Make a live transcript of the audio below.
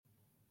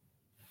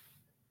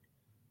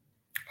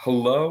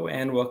Hello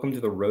and welcome to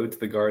the Road to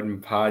the Garden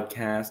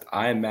podcast.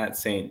 I am Matt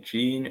St.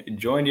 Jean,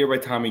 joined here by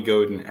Tommy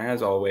Godin,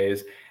 as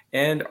always,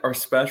 and our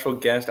special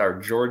guest, our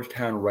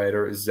Georgetown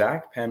writer,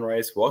 Zach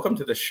Penrice. Welcome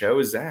to the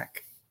show,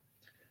 Zach.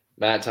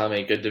 Matt,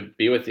 Tommy, good to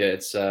be with you.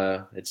 It's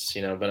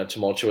been a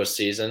tumultuous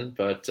season,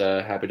 but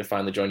happy to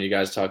finally join you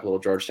guys to talk a little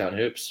Georgetown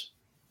hoops.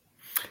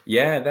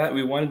 Yeah, that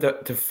we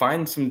wanted to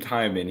find some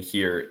time in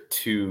here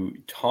to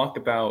talk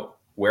about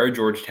where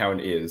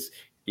Georgetown is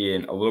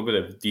in a little bit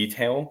of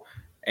detail.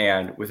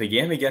 And with a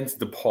game against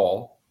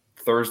DePaul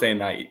Thursday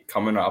night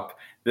coming up,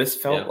 this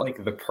felt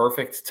like the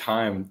perfect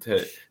time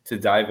to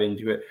dive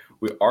into it.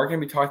 We are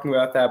going to be talking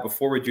about that.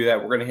 Before we do that,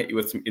 we're going to hit you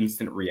with some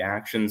instant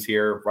reactions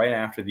here right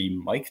after the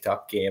mic'd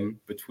up game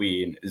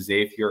between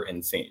Xavier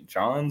and St.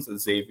 John's.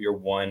 Xavier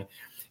won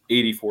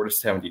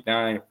 84-79.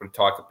 We're going to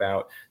talk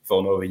about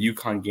Villanova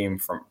UConn game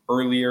from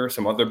earlier,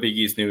 some other Big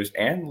East news,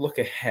 and look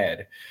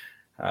ahead.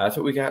 That's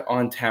what we got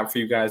on tap for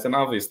you guys. And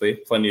obviously,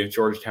 plenty of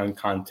Georgetown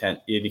content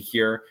in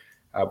here.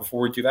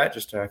 Before we do that,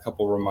 just a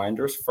couple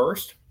reminders.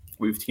 First,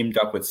 we've teamed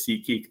up with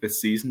SeatGeek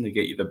this season to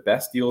get you the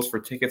best deals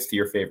for tickets to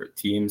your favorite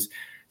teams.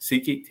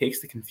 SeatGeek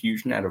takes the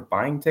confusion out of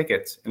buying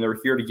tickets, and they're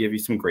here to give you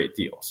some great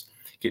deals.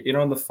 Get in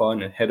on the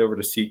fun and head over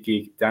to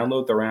SeatGeek,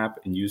 download their app,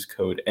 and use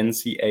code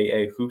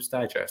NCAA Hoops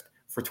Digest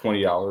for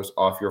 $20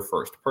 off your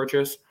first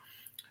purchase.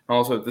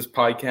 Also, this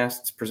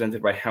podcast is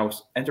presented by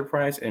House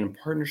Enterprise and in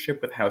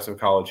partnership with House of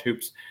College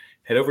Hoops.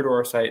 Head over to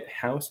our site,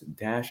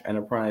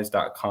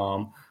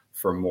 house-enterprise.com,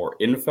 for more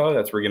info.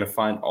 That's where you're going to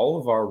find all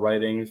of our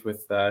writings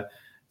with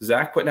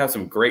Zach putting out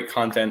some great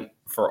content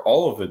for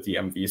all of the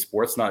DMV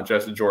sports, not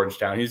just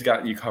Georgetown. He's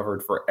got you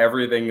covered for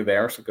everything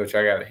there, so go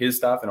check out his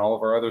stuff and all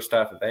of our other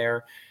stuff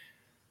there.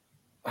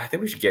 I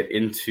think we should get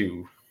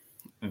into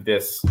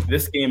this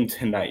game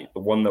tonight, the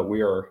one that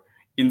we are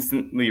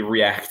instantly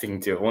reacting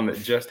to, the one that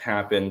just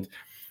happened.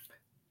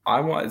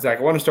 Zach,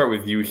 I want to start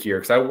with you here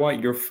because I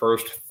want your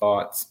first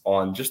thoughts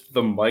on just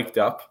the mic'd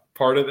up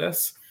part of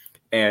this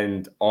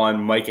and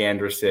on Mike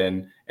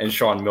Anderson and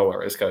Sean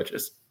Miller as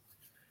coaches.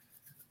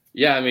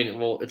 Yeah, I mean,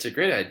 well, it's a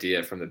great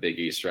idea from the Big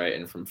East, right,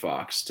 and from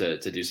Fox to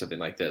do something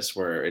like this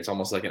where it's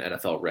almost like an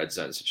NFL red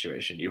zone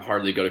situation. You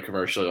hardly go to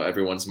commercial.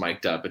 Everyone's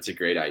mic'd up. It's a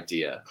great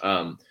idea.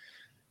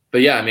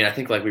 But yeah, I mean, I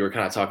think like we were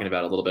kind of talking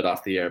about a little bit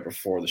off the air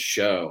before the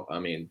show. I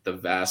mean, the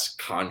vast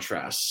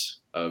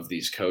contrasts of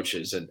these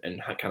coaches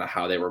and kind of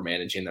how they were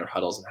managing their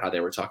huddles and how they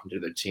were talking to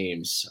their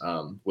teams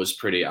was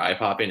pretty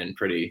eye-popping and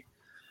pretty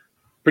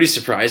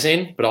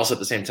surprising, but also at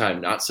the same time,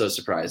 not so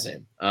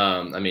surprising.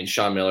 I mean,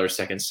 Sean Miller's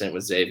second stint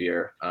with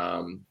Xavier,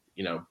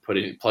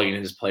 plugging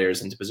his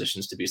players into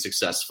positions to be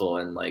successful.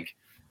 And like,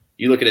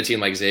 you look at a team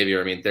like Xavier,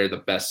 I mean, they're the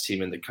best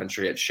team in the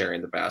country at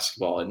sharing the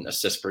basketball and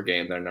assists per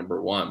game. They're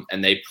number one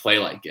and they play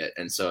like it.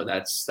 And so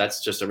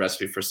that's just a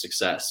recipe for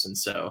success. And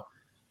so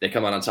they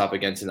come out on top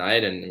again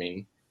tonight. And I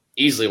mean,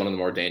 easily one of the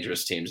more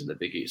dangerous teams in the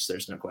Big East.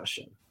 There's no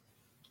question.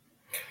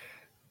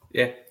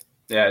 Yeah.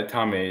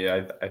 Tommy,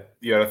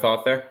 you had a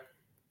thought there?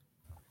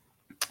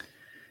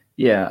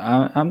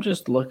 Yeah, I'm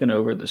just looking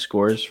over the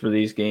scores for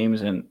these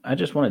games, and I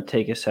just want to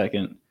take a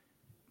second,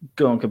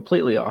 going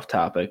completely off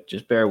topic.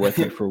 Just bear with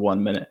me for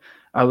 1 minute.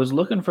 I was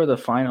looking for the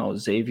final,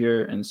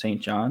 Xavier and St.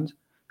 John's.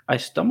 I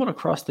stumbled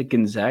across the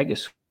Gonzaga.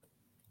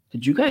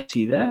 Did you guys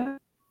see that?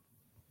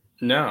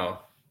 No.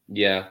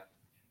 Yeah.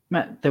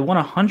 Matt, they won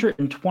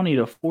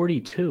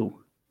 120-42.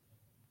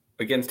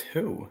 Against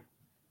who?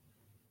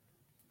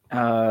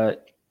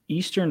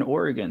 Eastern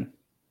Oregon.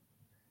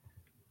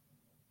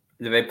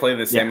 Do they play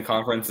the same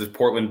conference as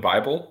Portland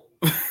Bible?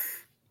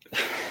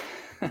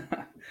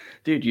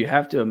 Dude, you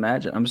have to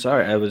imagine. I'm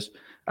sorry.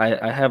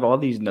 I have all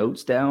these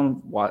notes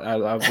down. I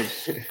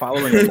was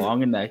following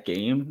along in that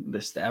game,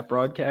 the stat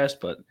broadcast,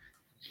 but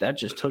that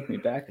just took me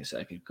back a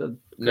second. Good.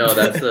 No,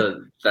 that's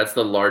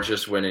the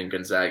largest win in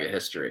Gonzaga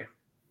history.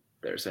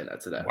 They're saying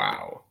that today.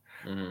 Wow.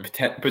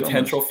 Mm-hmm.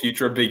 Potential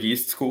future Big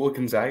East school,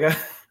 Gonzaga.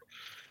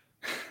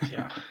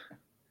 Yeah.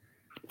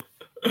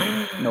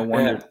 No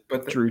wonder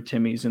Drew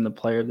Timmy's in the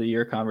Player of the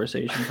Year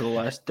conversation for the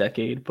last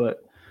decade.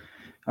 But,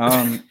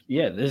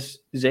 this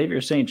Xavier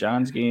St.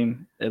 John's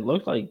game, it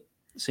looked like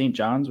St.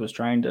 John's was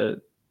trying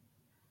to,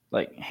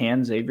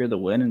 hand Xavier the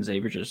win, and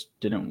Xavier just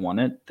didn't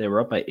want it. They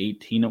were up by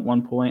 18 at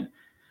one point.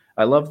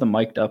 I love the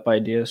mic'd up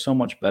idea, so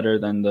much better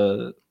than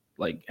the,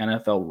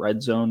 NFL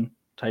red zone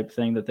type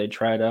thing that they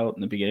tried out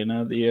in the beginning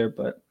of the year.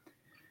 But,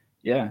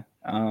 yeah,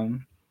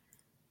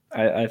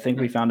 I think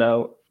we found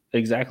out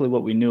exactly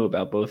what we knew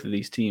about both of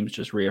these teams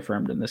just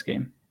reaffirmed in this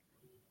game.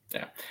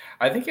 Yeah,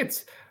 I think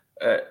it's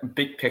a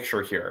big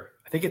picture here.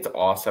 I think it's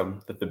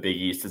awesome that the Big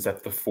East is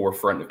at the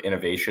forefront of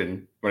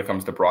innovation when it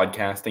comes to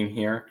broadcasting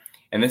here.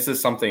 And this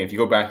is something, if you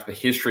go back to the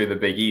history of the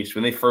Big East,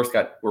 when they first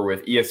were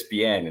with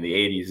ESPN in the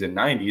 80s and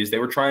 90s, they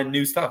were trying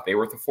new stuff. They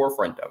were at the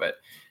forefront of it.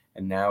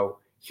 And now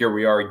here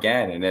we are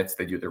again, and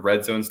they do the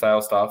red zone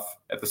style stuff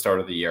at the start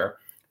of the year.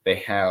 They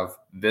have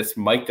this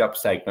mic'd up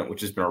segment,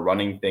 which has been a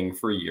running thing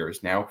for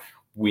years now.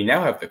 We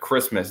now have the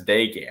Christmas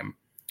Day game,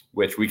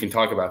 which we can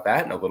talk about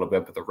that in a little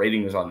bit, but the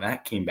ratings on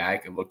that came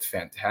back and looked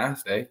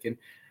fantastic. And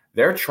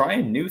they're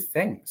trying new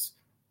things,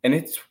 and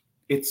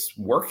it's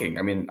working.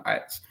 I mean,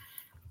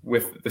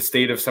 with the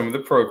state of some of the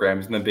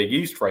programs in the Big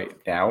East right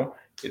now,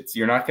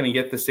 you're not going to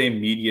get the same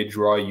media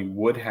draw you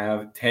would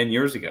have 10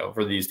 years ago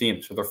for these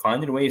teams. So they're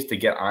finding ways to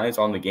get eyes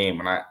on the game,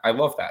 and I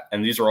love that.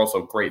 And these are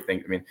also great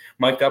things. I mean,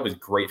 Mic'd Up is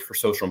great for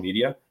social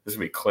media. There's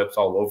going to be clips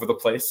all over the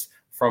place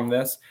from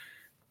this.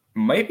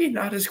 Might be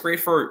not as great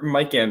for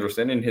Mike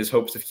Anderson and his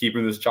hopes of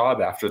keeping this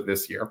job after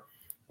this year,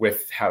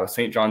 with how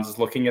St. John's is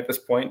looking at this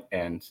point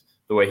and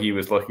the way he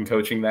was looking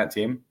coaching that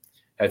team.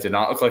 That did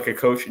not look like a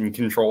coach in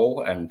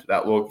control, and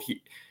that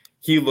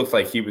he looked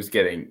like he was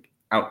getting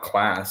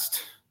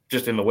outclassed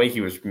just in the way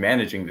he was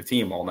managing the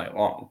team all night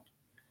long.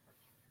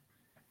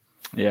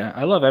 Yeah,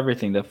 I love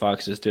everything that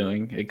Fox is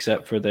doing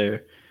except for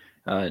their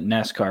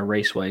NASCAR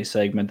Raceway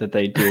segment that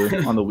they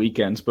do on the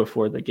weekends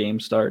before the game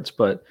starts.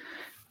 But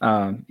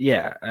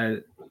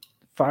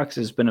Fox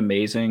has been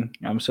amazing.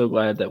 I'm so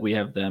glad that we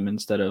have them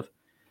instead of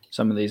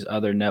some of these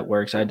other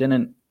networks. I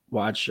didn't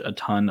watch a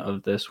ton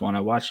of this one.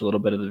 I watched a little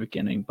bit of the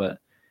beginning, but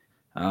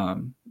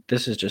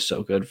this is just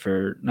so good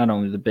for not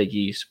only the Big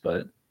East,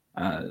 but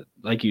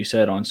like you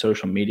said, on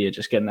social media,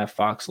 just getting that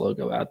Fox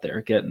logo out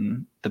there,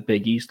 getting the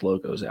Big East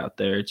logos out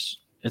there. It's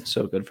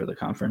so good for the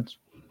conference.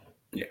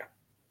 Yeah.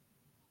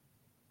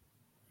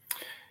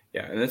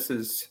 Yeah. And this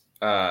is,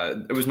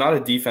 it was not a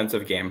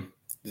defensive game.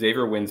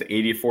 Xavier wins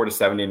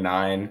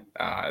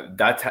 84-79.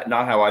 That's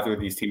not how either of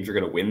these teams are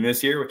going to win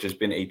this year, which has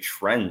been a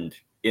trend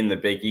in the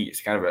Big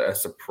East, kind of a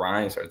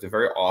surprise. It's a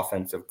very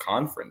offensive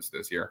conference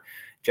this year.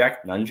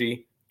 Jack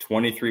Nungy,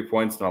 23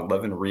 points and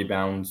 11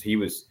 rebounds. He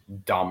was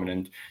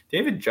dominant.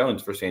 David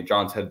Jones for St.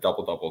 John's had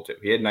double-double too.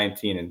 He had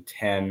 19 and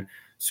 10.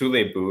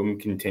 Sule Boom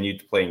continued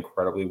to play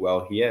incredibly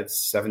well. He had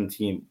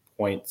 17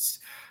 points.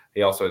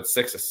 He also had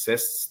 6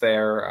 assists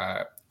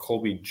there.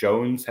 Colby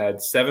Jones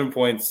had 7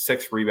 points,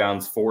 6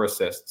 rebounds, 4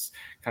 assists,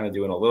 kind of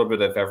doing a little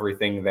bit of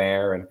everything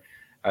there.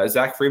 And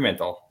Zach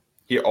Fremantle,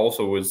 he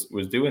also was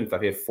doing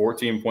stuff. He had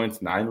 14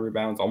 points, 9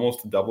 rebounds,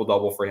 almost a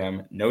double-double for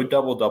him. No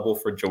double-double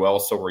for Joel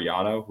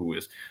Soriano, who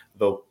is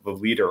the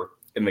leader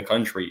in the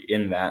country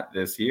in that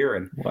this year.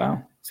 And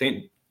wow.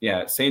 St.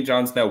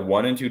 John's now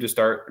 1-2 to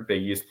start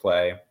Big East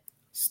play.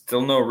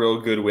 Still no real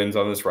good wins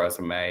on this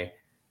resume.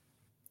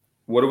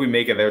 What do we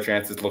make of their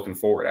chances looking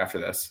forward after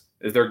this?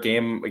 Is their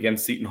game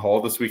against Seton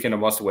Hall this weekend a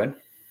must-win?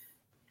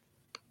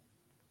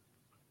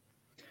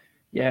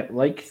 Yeah,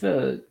 like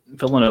the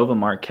Villanova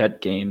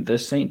Marquette game,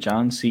 this St.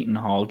 John Seton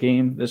Hall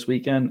game this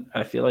weekend,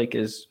 I feel like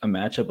is a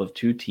matchup of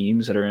two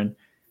teams that are in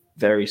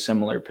very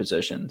similar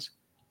positions.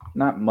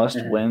 Not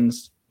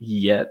must-wins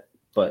yet,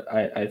 but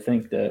I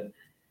think that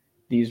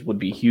these would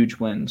be huge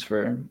wins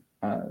for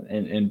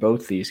in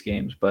both these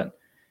games. But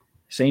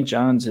St.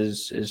 John's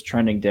is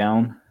trending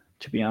down.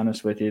 To be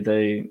honest with you,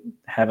 they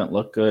haven't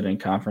looked good in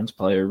conference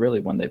play or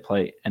really when they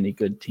play any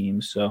good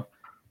teams. So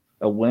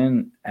a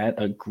win at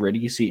a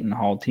gritty Seton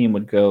Hall team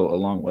would go a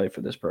long way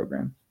for this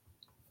program.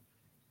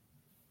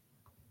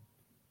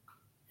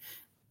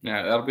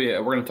 Yeah, that'll be it.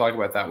 We're going to talk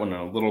about that one in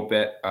a little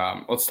bit.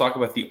 Let's talk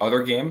about the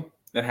other game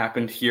that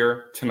happened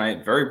here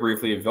tonight very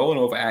briefly.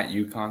 Villanova at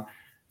UConn.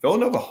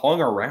 Villanova hung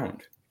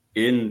around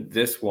in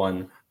this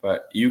one,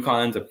 but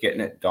UConn ends up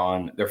getting it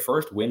done. Their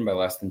first win by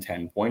less than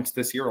 10 points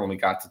this year. Only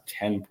got to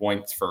 10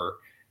 points for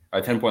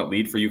a 10-point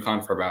lead for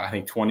UConn for about, I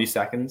think, 20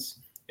 seconds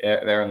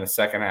there in the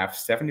second half,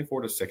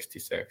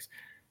 74-66.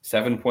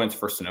 7 points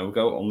for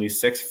Sunogo, only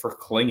 6 for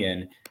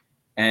Klingon,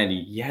 and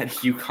yet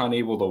UConn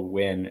able to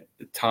win.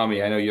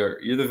 Tommy, I know you're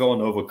the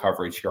Villanova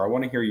coverage here. I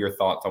want to hear your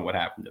thoughts on what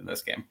happened in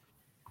this game.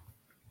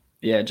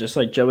 Yeah, just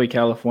like Joey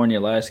California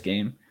last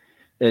game,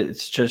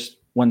 it's just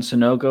when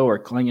Sunogo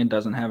or Klingon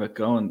doesn't have it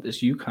going,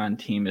 this UConn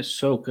team is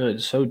so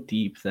good, so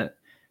deep that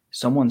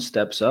someone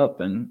steps up.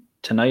 And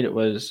tonight it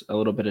was a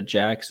little bit of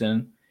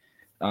Jackson.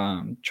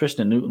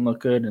 Tristan Newton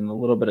looked good in the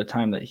little bit of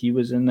time that he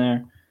was in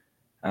there.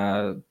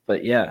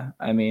 But yeah,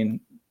 I mean,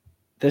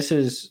 this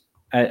is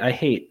I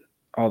hate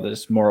all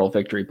this moral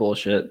victory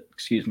bullshit.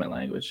 Excuse my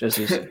language. This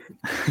is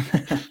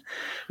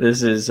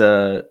this is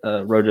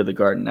Road to the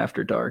Garden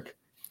after dark.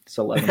 It's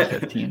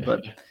 11:15,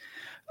 but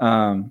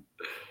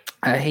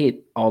I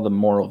hate all the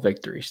moral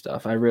victory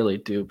stuff. I really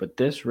do. But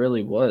this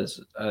really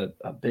was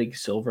a big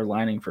silver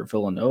lining for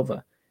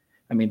Villanova.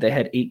 I mean, they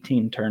had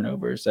 18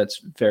 turnovers. That's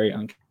very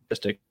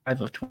uncharacteristic.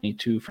 5 of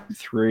 22 from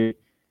 3.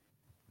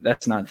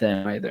 That's not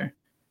them either.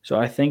 So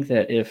I think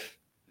that if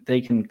they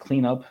can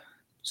clean up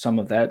some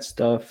of that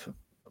stuff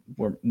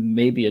or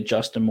maybe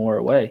adjust them more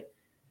away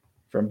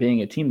from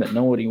being a team that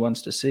nobody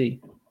wants to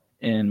see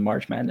in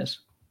March Madness,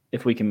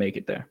 if we can make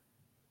it there.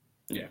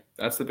 Yeah,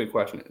 that's the big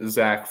question.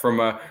 Zach,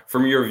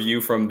 from your view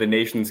from the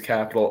nation's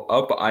capital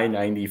up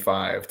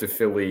I-95 to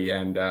Philly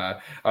and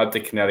up to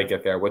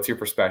Connecticut there, what's your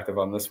perspective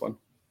on this one?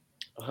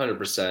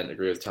 100%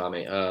 agree with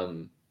Tommy.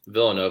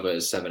 Villanova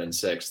is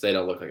 7-6. They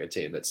don't look like a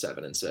team that's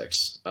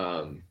 7-6.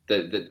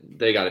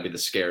 They got to be the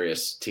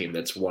scariest team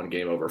that's one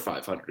game over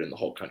 500 in the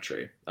whole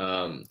country.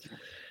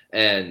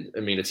 And I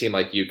mean, a team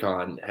like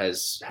UConn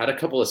has had a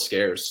couple of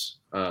scares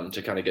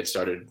to kind of get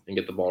started and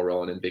get the ball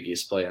rolling in Big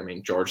East play. I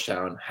mean,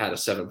 Georgetown had a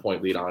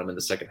 7-point lead on them in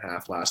the second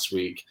half last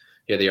week.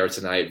 Here they are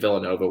tonight.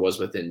 Villanova was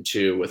within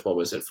 2 with,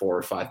 4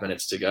 or 5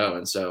 minutes to go.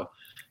 And so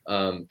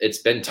it's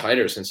been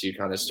tighter since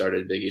UConn has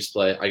started Big East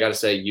play. I got to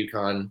say,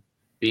 UConn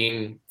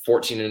being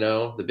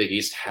 14-0, the Big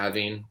East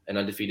having an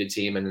undefeated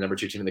team and the number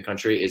 2 team in the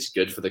country is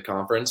good for the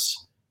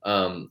conference.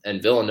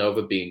 And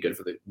Villanova being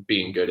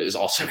good is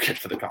also good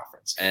for the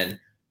conference. And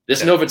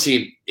this Nova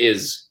team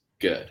is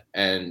good,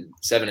 and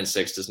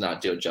 7-6 does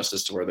not do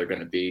justice to where they're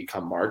going to be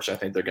come March. I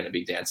think they're going to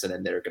be dancing,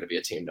 and they're going to be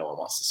a team no one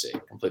wants to see.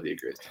 Completely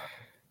agree with that.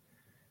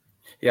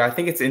 Yeah, I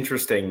think it's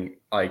interesting.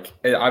 Like,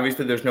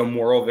 obviously, there's no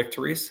moral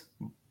victories,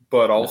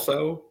 but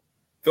also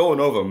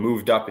Villanova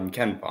moved up in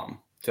KenPom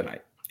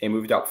tonight. They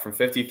moved up from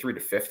 53 to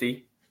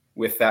 50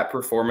 with that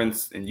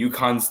performance, and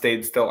UConn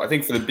stayed still. I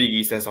think for the Big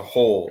East as a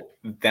whole,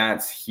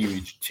 that's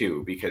huge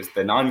too, because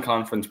the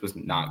non-conference was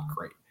not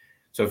great.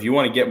 So if you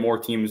want to get more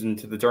teams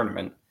into the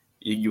tournament,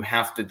 you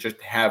have to just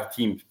have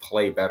teams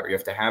play better. You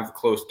have to have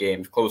close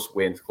games, close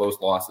wins, close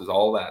losses,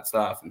 all that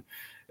stuff. And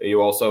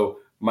you also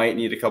might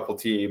need a couple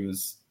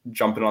teams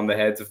jumping on the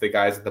heads of the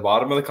guys at the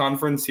bottom of the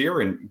conference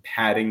here and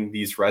padding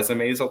these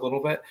resumes a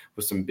little bit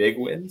with some big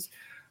wins.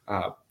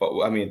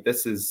 But I mean,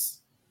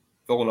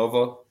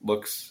 Villanova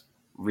looks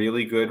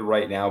really good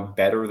right now,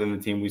 better than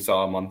the team we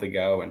saw a month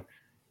ago. And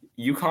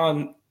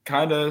UConn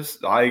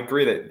I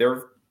agree that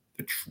they're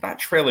not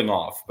trailing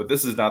off, but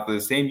this is not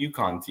the same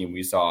UConn team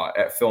we saw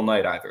at Phil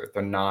Knight either.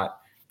 They're not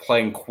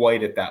playing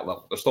quite at that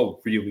level. They're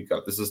still really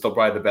good. This is still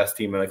probably the best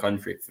team in the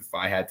country if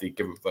I had to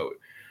give a vote.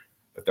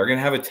 But they're going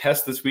to have a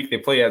test this week. They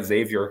play at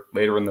Xavier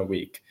later in the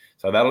week.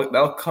 So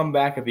that'll come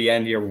back at the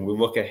end here when we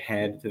look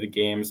ahead to the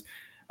games.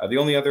 The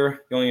only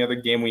other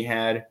game we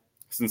had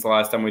since the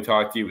last time we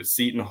talked to you was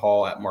Seton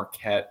Hall at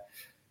Marquette.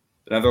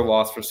 Another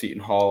loss for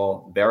Seton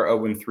Hall. They're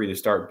 0-3 to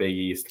start Big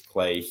East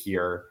play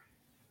here.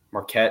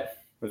 Marquette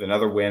with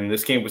another win.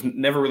 This game was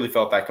never really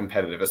felt that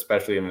competitive,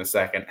 especially in the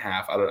second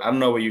half. I don't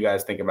know what you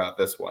guys think about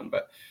this one,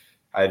 but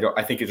I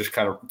think it just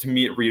kind of, to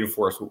me, it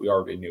reinforced what we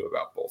already knew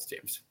about both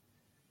teams.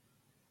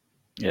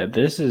 Yeah,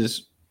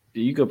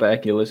 you go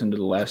back, you listen to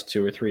the last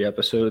 2 or 3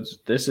 episodes,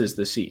 this is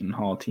the Seton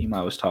Hall team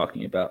I was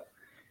talking about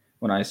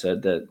when I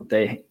said that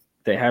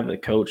they have the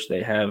coach,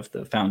 they have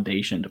the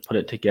foundation to put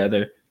it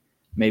together.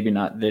 Maybe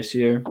not this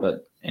year,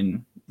 but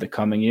in the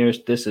coming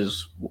years, this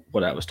is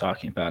what I was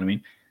talking about. I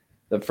mean,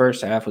 the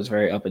first half was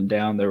very up and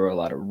down. There were a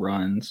lot of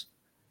runs.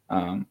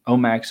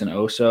 Omax and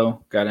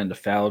Oso got into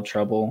foul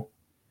trouble.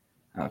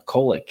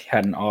 Kolek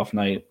had an off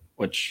night,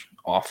 which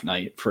off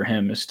night for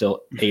him is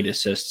still 8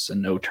 assists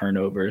and no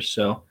turnovers.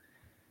 So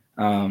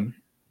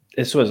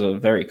this was a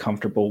very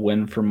comfortable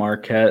win for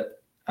Marquette.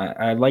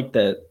 I like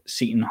that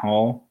Seton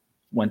Hall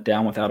went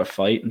down without a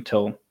fight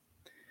until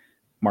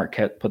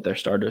Marquette put their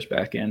starters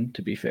back in,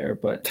 to be fair.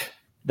 But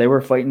they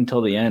were fighting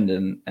until the end,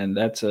 and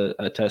that's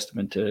a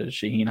testament to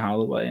Shaheen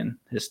Holloway and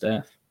his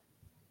staff.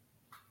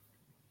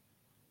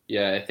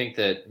 Yeah, I think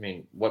that,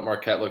 what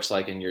Marquette looks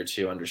like in year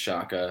 2 under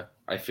Shaka,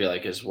 I feel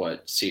like is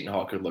what Seton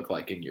Hall could look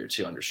like in year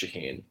 2 under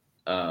Shaheen.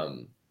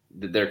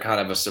 They're kind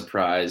of a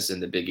surprise in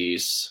the Big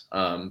East.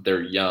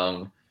 They're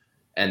young,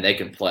 and they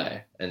can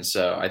play. And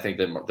so I think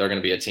that they're going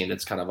to be a team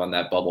that's kind of on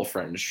that bubble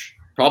fringe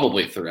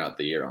probably throughout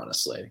the year,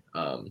 honestly.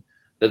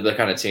 They're the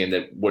kind of team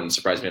that wouldn't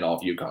surprise me at all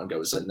if UConn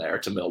goes in there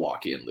to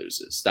Milwaukee and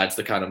loses. That's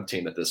the kind of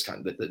team that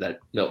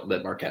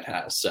that Marquette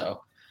has.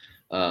 So,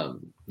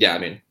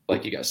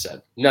 like you guys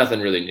said,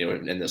 nothing really new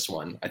in this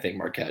one. I think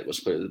Marquette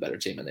was clearly the better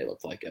team, and they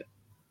looked like it.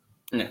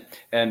 Yeah.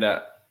 And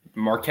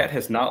Marquette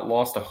has not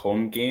lost a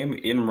home game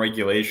in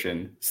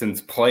regulation since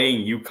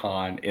playing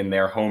UConn in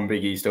their home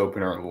Big East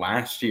opener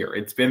last year.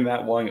 It's been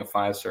that long at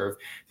 5-serve.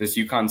 This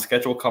UConn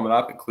schedule coming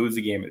up includes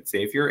a game at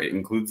Xavier. It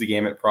includes a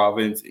game at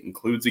Providence. It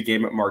includes a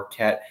game at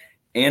Marquette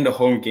and a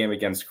home game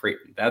against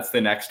Creighton. That's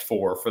the next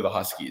 4 for the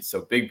Huskies.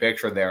 So big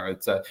picture there.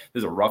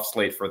 There's a rough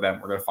slate for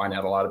them. We're going to find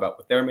out a lot about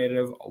what they're made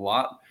of, a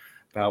lot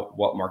about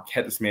what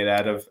Marquette is made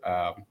out of.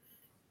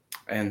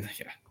 And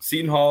yeah,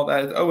 Seton Hall,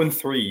 that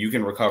 0-3, you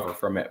can recover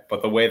from it.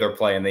 But the way they're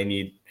playing, they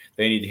need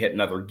to hit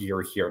another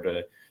gear here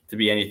to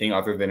be anything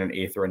other than an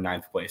 8th or a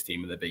 9th place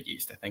team in the Big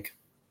East, I think.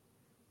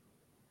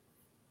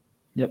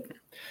 Yep.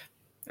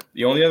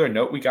 The only other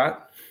note we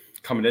got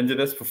coming into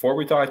this before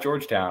we talk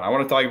Georgetown, I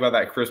want to talk about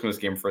that Christmas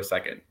game for a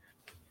second.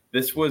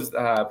 This was,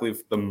 I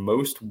believe, the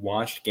most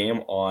watched game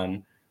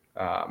on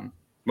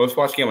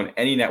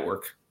any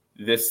network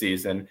this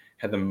season.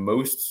 Had the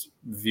most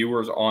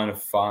viewers on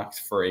Fox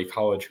for a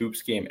college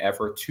hoops game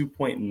ever,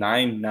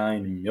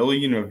 2.99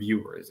 million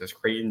viewers as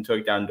Creighton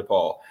took down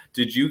DePaul.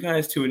 Did you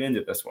guys tune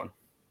into this one?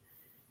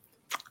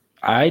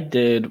 I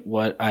did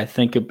what I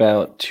think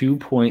about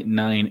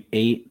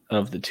 2.98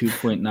 of the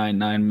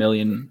 2.99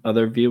 million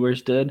other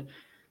viewers did.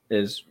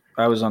 Is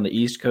I was on the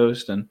East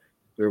Coast and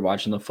we were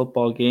watching the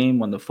football game.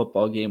 When the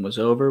football game was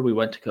over, we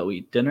went to go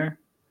eat dinner.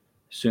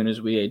 As soon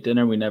as we ate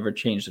dinner, we never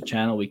changed the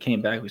channel. We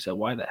came back. We said,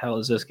 why the hell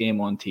is this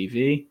game on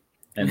TV?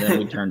 And then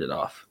we turned it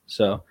off.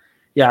 So,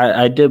 yeah,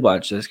 I did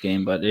watch this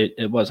game, but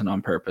it wasn't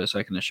on purpose.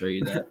 I can assure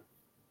you that.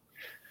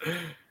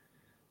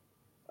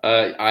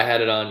 I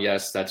had it on.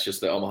 Yes, that's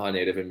just the Omaha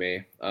native in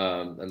me,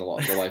 and the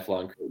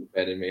lifelong Creighton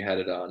fan in me had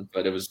it on.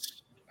 But it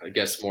was, I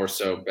guess, more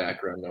so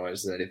background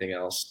noise than anything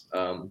else.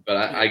 But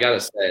I gotta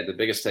say, the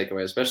biggest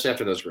takeaway, especially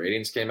after those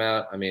ratings came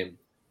out, I mean,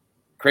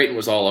 Creighton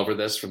was all over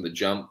this from the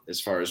jump as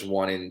far as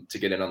wanting to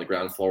get in on the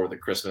ground floor with a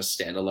Christmas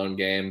standalone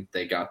game.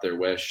 They got their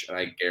wish, and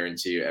I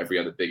guarantee you every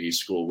other Big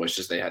East school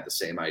wishes they had the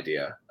same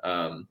idea.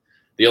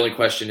 The only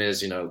question is,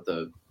 do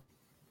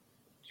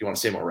you want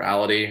to say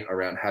morality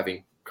around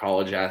having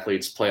college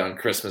athletes play on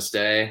Christmas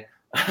Day?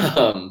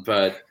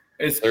 But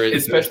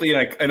especially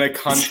in a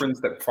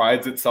conference that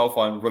prides itself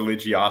on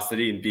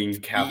religiosity and being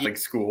Catholic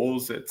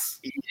schools, it's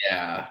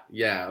yeah.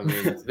 I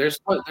mean, there's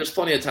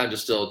plenty of time to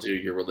still do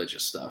your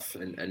religious stuff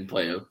and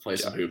play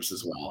some hoops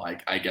as well.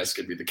 I guess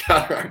could be the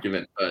counter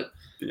argument, but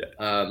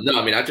no,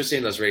 I mean, after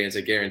seeing those ratings,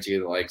 I guarantee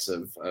you the likes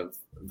of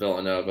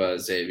Villanova,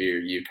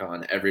 Xavier,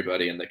 UConn,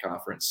 everybody in the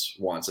conference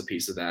wants a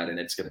piece of that, and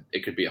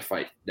it could be a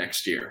fight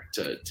next year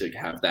to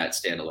have that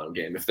standalone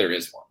game if there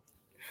is one.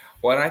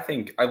 Well, and I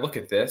think I look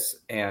at this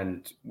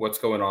and what's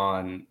going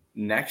on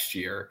next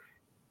year.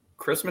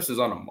 Christmas is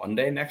on a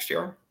Monday next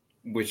year,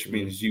 which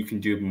means you can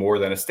do more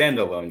than a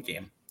standalone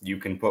game. You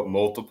can put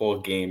multiple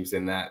games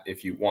in that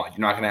if you want.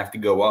 You're not going to have to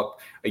go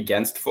up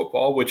against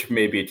football, which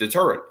may be a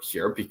deterrent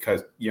here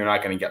because you're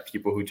not going to get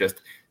people who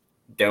just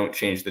don't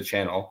change the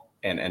channel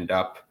and end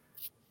up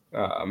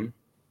they're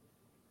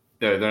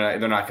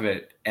not going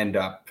to end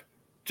up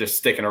just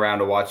sticking around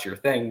to watch your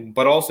thing.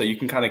 But also you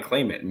can kind of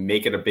claim it and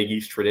make it a Big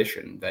East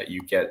tradition that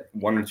you get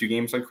 1 or 2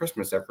 games on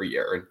Christmas every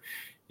year, and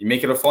you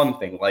make it a fun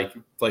thing like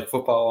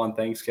football on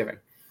Thanksgiving.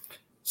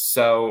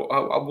 So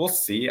we'll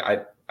see.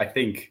 I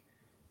think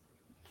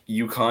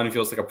UConn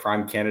feels like a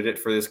prime candidate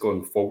for this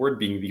going forward,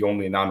 being the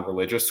only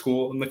non-religious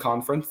school in the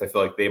conference. I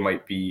feel like they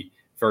might be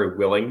very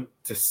willing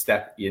to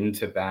step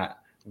into that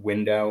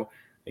window.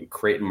 I think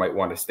Creighton might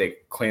want to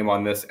stake claim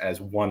on this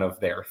as one of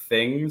their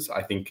things.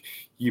 I think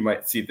you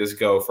might see this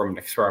go from an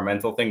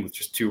experimental thing with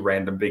just 2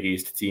 random Big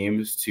East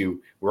teams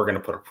to we're going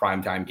to put a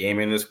primetime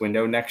game in this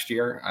window next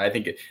year. I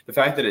think the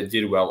fact that it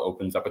did well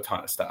opens up a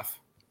ton of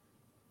stuff.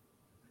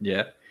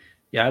 Yeah.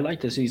 I'd like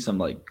to see some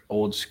like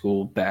old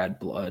school bad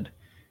blood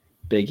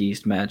Big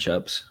East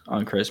matchups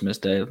on Christmas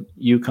Day.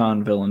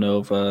 UConn,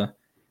 Villanova,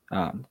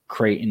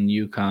 Creighton,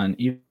 UConn,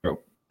 even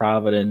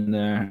Providence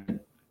there.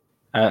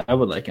 I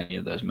would like any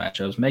of those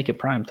matchups. Make it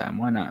primetime.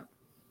 Why not?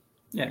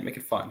 Yeah, make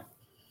it fun.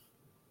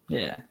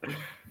 Yeah.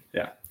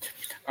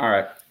 All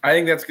right. I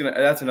think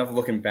that's enough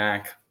looking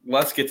back.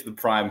 Let's get to the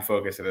prime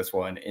focus of this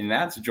one, and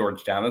that's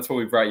Georgetown. That's what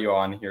we brought you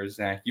on here,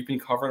 Zach. You've been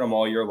covering them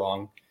all year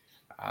long.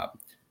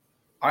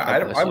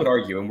 I would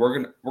argue, and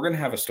we're gonna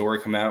have a story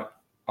come out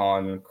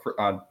on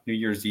New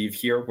Year's Eve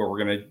here, where we're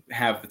gonna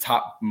have the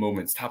top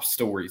moments, top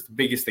stories, the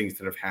biggest things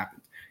that have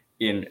happened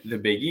in the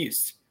Big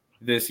East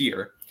this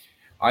year.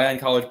 Ion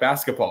College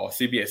basketball,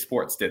 CBS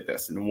Sports did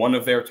this, and one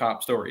of their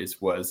top stories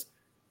was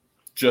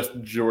just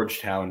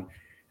Georgetown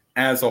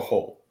as a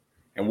whole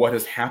and what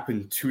has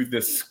happened to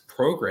this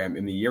program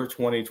in the year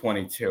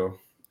 2022.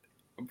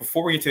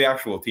 Before we get to the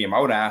actual team, I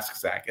would ask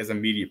Zach, as a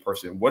media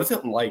person, what is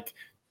it like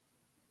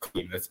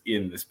team that's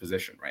in this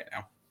position right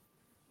now?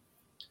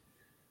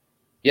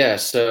 Yeah,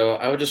 so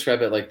I would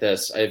describe it like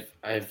this.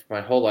 I've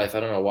my whole life,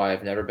 I don't know why,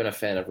 I've never been a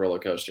fan of roller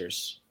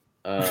coasters.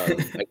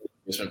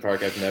 Amusement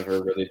park, I've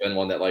never really been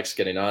one that likes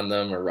getting on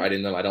them or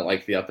riding them. I don't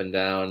like the up and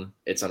down.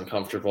 It's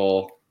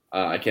uncomfortable.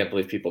 I can't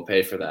believe people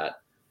pay for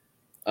that.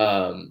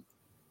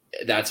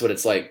 That's what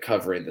it's like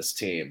covering this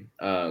team.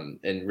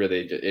 And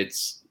really, it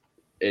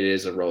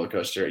is a roller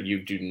coaster.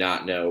 You do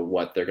not know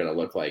what they're going to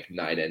look like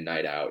night in,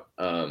 night out.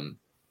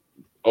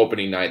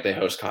 Opening night, they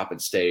host Coppin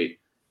State.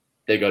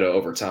 They go to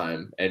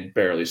overtime and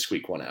barely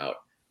squeak one out.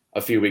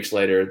 A few weeks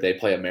later, they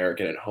play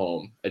American at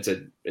home. It's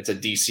a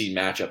DC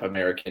matchup.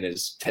 American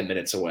is 10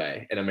 minutes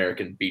away, and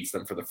American beats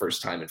them for the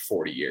first time in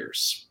 40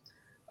 years.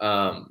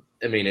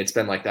 I mean, it's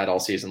been like that all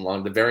season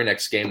long. The very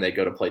next game, they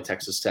go to play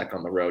Texas Tech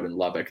on the road in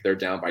Lubbock. They're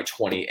down by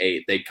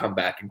 28. They come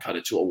back and cut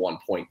it to a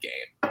 1-point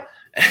game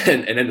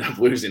and end up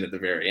losing at the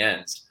very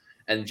end.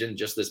 And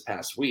just this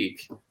past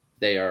week,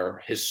 they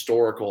are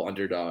historical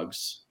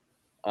underdogs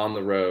on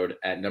the road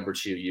at number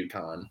 2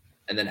 UConn,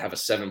 and then have a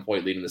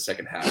 7-point lead in the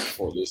second half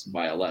before losing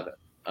by 11.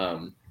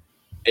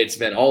 It's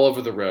been all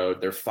over the road.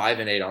 They're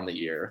 5-8 on the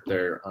year.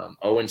 They're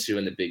 0-2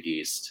 in the Big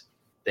East.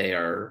 They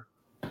are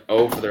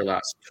 0 for their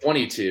last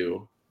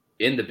 22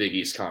 in the Big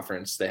East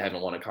Conference. They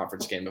haven't won a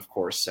conference game, of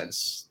course,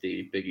 since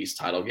the Big East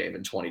title game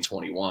in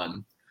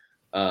 2021.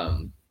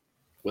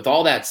 With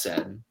all that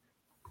said,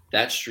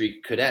 that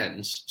streak could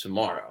end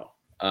tomorrow.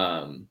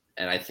 And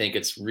I think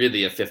it's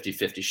really a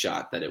 50-50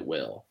 shot that it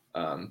will.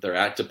 They're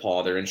at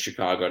DePaul. They're in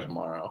Chicago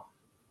tomorrow.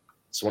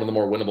 It's one of the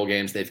more winnable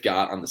games they've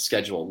got on the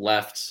schedule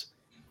left.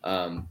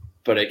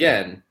 But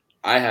again,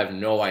 I have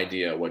no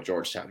idea what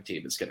Georgetown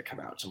team is going to come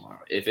out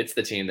tomorrow. If it's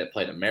the team that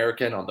played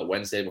American on the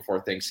Wednesday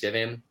before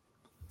Thanksgiving,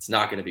 it's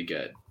not going to be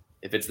good.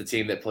 If it's the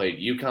team that played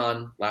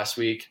UConn last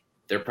week,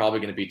 they're probably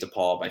going to beat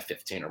DePaul by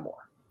 15 or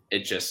more.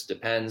 it just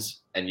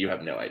depends, and you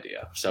have no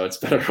idea. So it's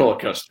been a roller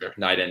coaster,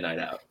 night in, night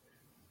out.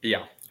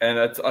 Yeah, and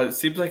it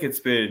seems like it's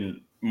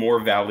been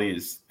more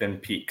valleys than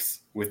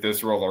peaks with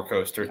this roller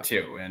coaster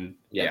too. And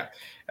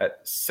at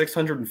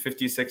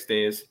 656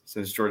 days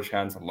since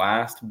Georgetown's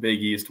last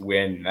Big East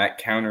win, that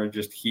counter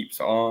just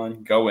keeps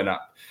on going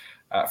up.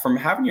 From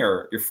having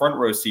your front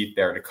row seat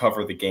there to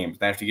cover the games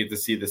and actually get to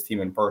see this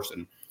team in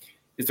person,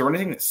 is there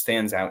anything that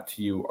stands out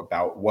to you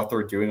about what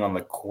they're doing on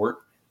the court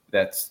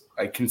that's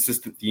a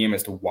consistent theme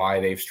as to why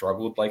they've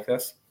struggled like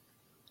this?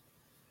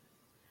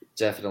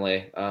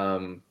 Definitely. I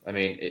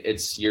mean,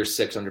 it's year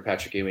 6 under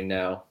Patrick Ewing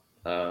now.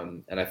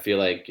 And I feel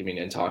like, I mean,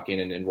 in talking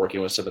and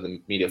working with some of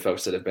the media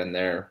folks that have been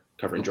there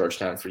covering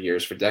Georgetown for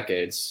years, for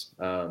decades,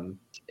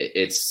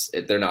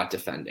 they're not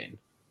defending.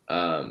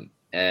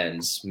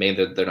 And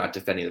mainly they're not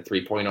defending the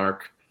 3-point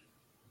arc.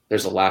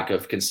 There's a lack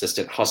of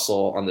consistent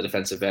hustle on the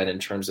defensive end in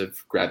terms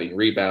of grabbing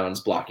rebounds,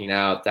 blocking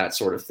out, that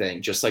sort of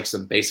thing. Just like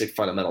some basic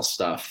fundamental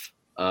stuff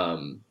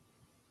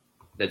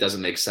that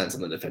doesn't make sense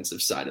on the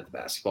defensive side of the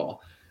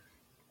basketball.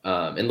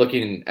 And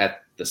looking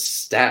at the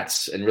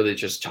stats and really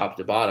just top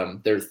to bottom,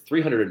 they're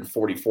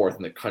 344th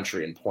in the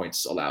country in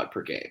points allowed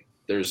per game.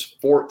 There's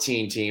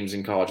 14 teams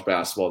in college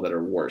basketball that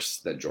are worse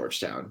than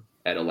Georgetown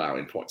at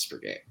allowing points per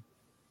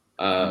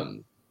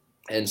game.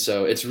 And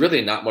so it's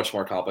really not much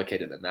more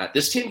complicated than that.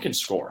 This team can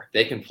score,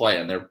 they can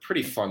play, and they're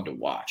pretty fun to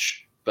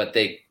watch, but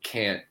they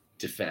can't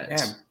defend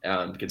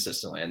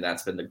consistently. And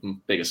that's been the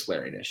biggest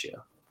glaring issue.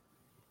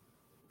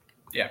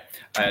 Yeah.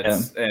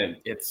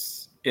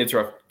 It's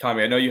rough.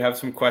 Tommy, I know you have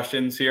some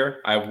questions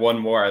here. I have one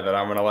more that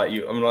I'm going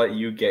to let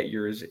you get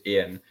yours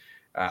in.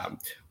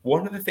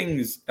 One of the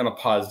things on a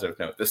positive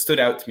note that stood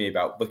out to me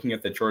about looking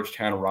at the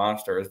Georgetown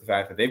roster is the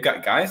fact that they've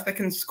got guys that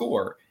can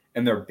score,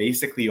 and they're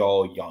basically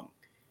all young.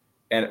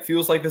 And it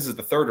feels like this is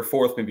the 3rd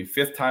or 4th, maybe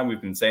 5th time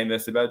we've been saying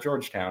this about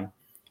Georgetown,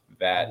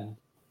 that,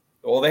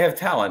 well, they have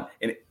talent.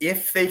 And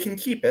if they can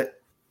keep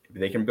it,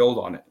 they can build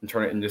on it and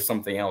turn it into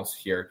something else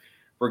here,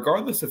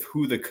 regardless of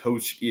who the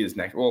coach is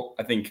next. Well,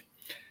 I think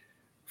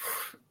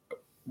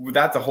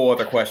that's a whole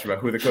other question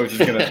about who the coach is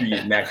going to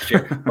be next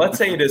year. Let's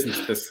say it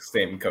isn't this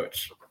same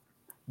coach.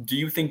 Do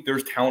you think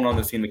there's talent on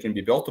this team that can be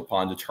built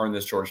upon to turn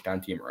this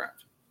Georgetown team around?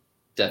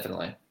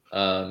 Definitely.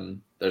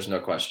 There's no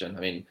question.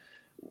 I mean,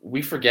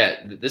 we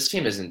forget that this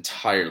team is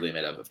entirely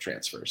made up of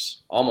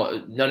transfers.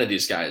 Almost none of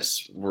these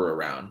guys were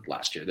around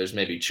last year. There's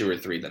maybe 2 or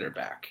 3 that are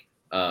back.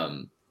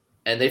 And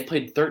they've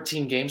played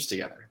 13 games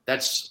together.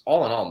 That's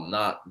all in all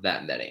not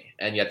that many.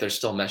 And yet they're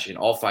still meshing.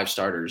 All 5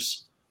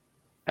 starters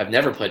have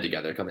never played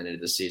together coming into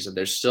the season.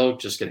 They're still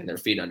just getting their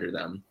feet under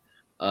them.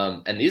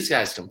 And these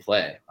guys can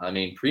play. I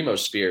mean, Primo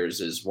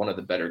Spears is one of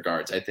the better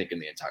guards, I think, in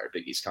the entire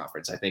Big East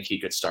Conference. I think he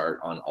could start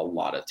on a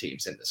lot of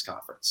teams in this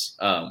conference.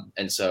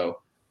 And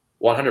so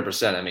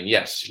 100%, I mean,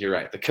 yes, you're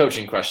right. The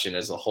coaching question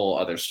is a whole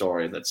other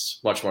story that's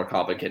much more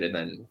complicated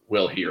than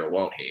will he or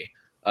won't he.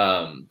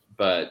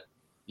 But,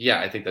 yeah,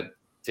 I think that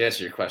to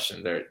answer your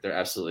question, there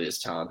absolutely is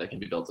talent that can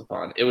be built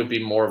upon. It would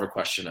be more of a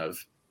question of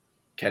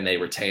can they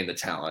retain the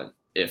talent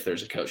if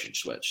there's a coaching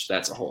switch.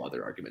 That's a whole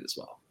other argument as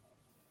well.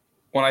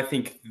 Well, I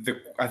think the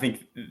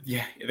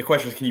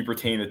question is, can you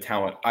retain the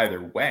talent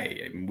either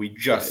way? I mean, we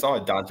just saw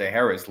Dante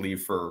Harris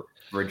leave for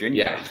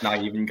Virginia. Yeah. He's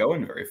not even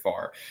going very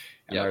far.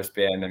 And there's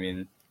been, I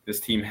mean, this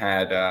team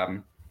had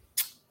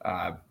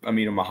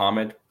Aminu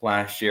Muhammad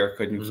last year,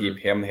 couldn't keep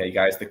him. They had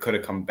guys that could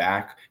have come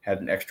back, had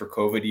an extra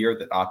COVID year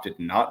that opted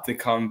not to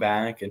come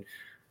back. And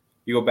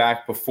you go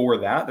back before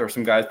that, there were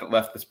some guys that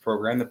left this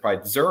program that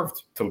probably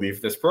deserved to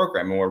leave this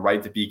program and were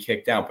right to be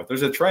kicked out. But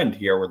there's a trend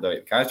here where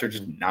the guys are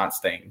just not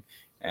staying.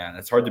 And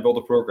it's hard to build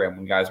a program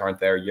when guys aren't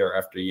there year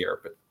after year.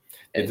 But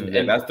that's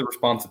the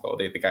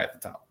responsibility of the guy at the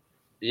top.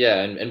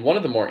 Yeah, and one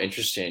of the more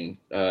interesting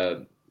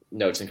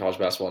notes in college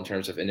basketball in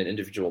terms of an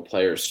individual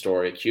player's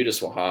story,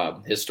 Qudus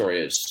Wahab, his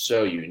story is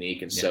so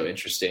unique and so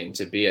interesting.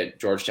 To be at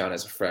Georgetown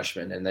as a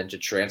freshman and then to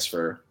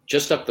transfer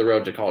just up the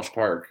road to College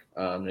Park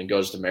and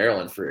goes to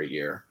Maryland for a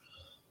year,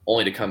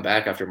 only to come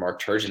back after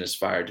Mark Turgeon is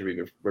fired to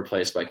be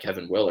replaced by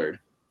Kevin Willard.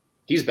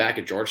 He's back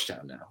at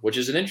Georgetown now, which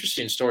is an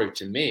interesting story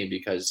to me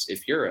because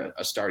if you're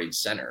a starting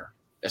center,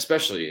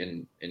 especially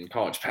in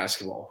college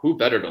basketball, who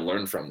better to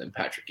learn from than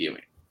Patrick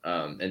Ewing?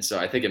 And so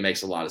I think it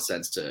makes a lot of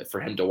sense for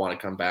him to want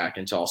to come back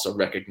and to also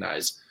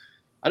recognize,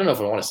 I don't know if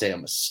I want to say a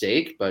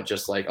mistake, but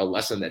just like a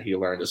lesson that he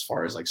learned as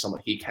far as like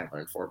someone he can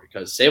learn for,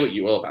 because say what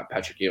you will about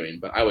Patrick Ewing,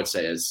 but I would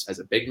say as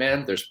a big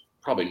man, there's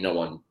probably no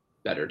one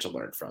better to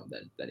learn from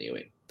than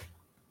Ewing.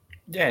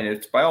 Yeah, and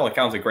it's by all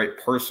accounts a great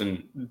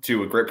person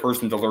to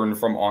learn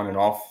from on and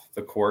off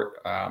the court.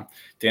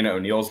 Dana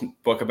O'Neill's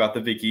book about the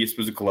Big East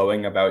was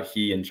glowing about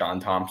he and John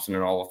Thompson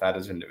and all of that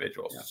as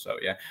individuals. Yeah. So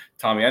yeah,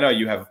 Tommy, I know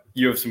you have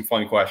some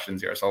fun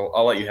questions here, so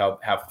I'll let you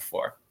have the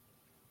floor.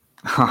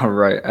 All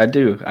right, I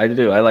do. I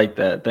like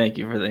that. Thank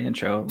you for the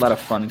intro. A lot of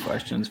fun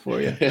questions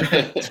for you.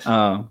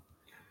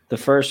 The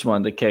first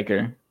one,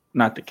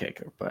 not the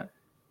kicker, but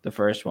the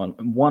first one.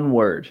 One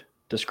word,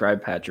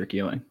 describe Patrick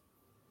Ewing.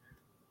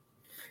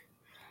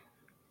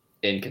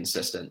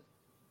 Inconsistent.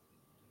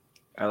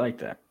 I like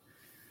that.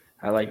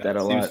 I like that a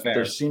Seems lot. fair.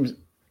 There seems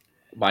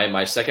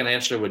My second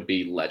answer would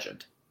be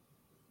legend.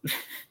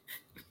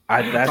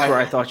 that's where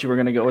I thought you were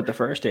going to go with the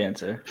first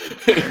answer.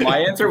 My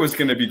answer was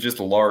going to be just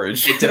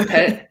large. It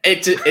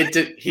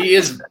depends. He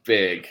is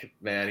big,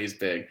 man. He's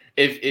big.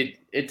 If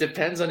it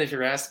depends on if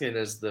you're asking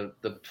as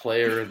the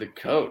player or the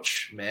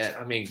coach, man.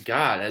 I mean,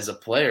 God, as a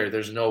player,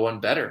 there's no one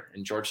better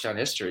in Georgetown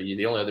history.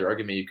 The only other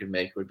argument you could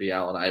make would be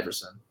Allen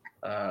Iverson,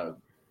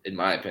 in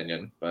my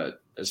opinion.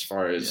 But as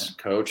far as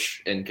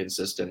coach and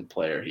consistent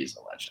player, he's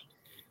a legend.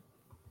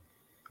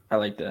 I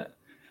like that.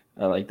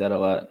 I like that a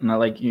lot, and I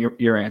like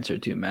your answer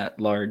too, Matt.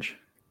 Large.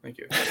 Thank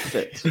you.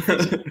 Fits.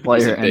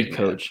 Player and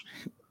coach.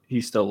 Man.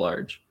 He's still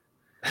large.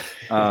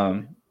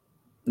 No,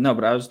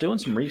 but I was doing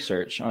some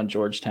research on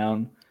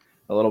Georgetown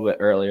a little bit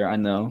earlier. I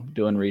know,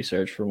 doing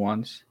research for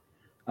once.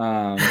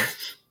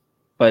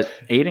 But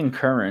Aiden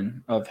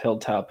Curran of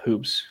Hilltop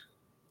Hoops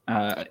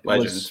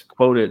was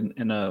quoted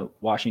in a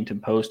Washington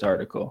Post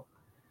article.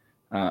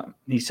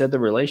 He said the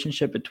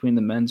relationship between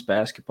the men's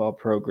basketball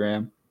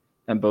program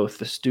and both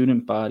the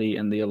student body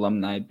and the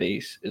alumni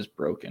base is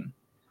broken.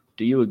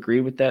 Do you agree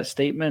with that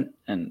statement?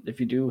 And if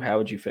you do, how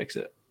would you fix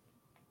it?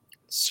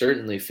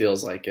 Certainly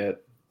feels like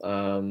it.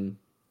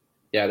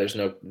 Yeah, there's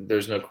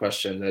no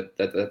question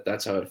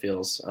that's how it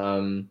feels.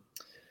 The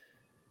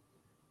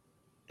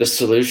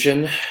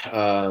solution,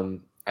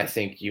 I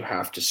think you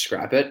have to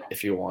scrap it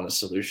if you want a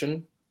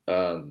solution.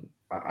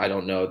 I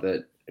don't know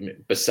that,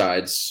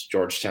 besides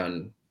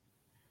Georgetown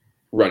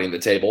running the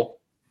table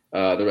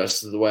the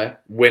rest of the way,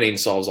 winning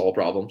solves all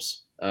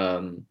problems.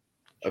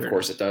 Of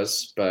course it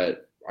does,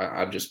 but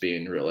I'm just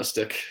being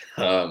realistic.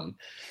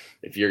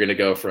 If you're going to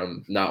go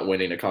from not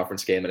winning a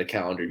conference game in a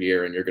calendar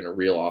year and you're going to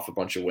reel off a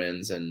bunch of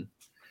wins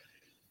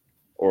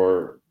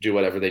or do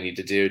whatever they need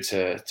to do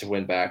to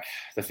win back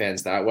the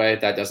fans that way,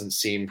 that doesn't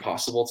seem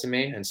possible to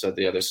me. And so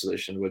the other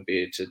solution would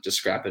be to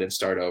scrap it and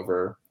start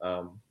over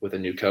with a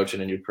new coach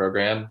and a new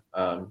program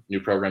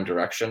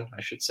direction,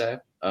 I should say.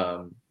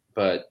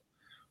 But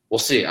we'll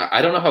see.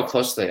 I don't know how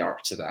close they are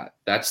to that.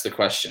 That's the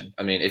question.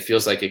 I mean, it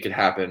feels like it could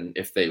happen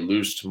if they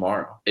lose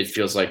tomorrow. It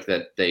feels like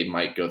that they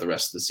might go the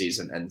rest of the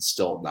season and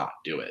still not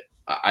do it.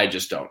 I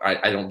just don't.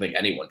 I don't think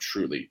anyone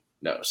truly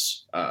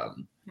knows.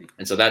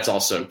 And so that's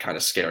also kind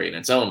of scary in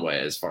its own way,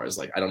 as far as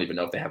like, I don't even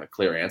know if they have a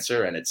clear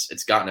answer, and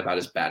it's gotten about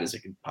as bad as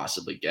it can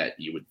possibly get,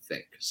 you would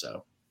think.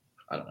 So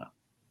I don't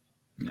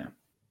know.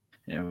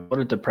 Yeah. What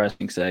a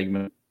depressing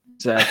segment.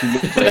 Zach, you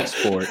played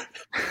sport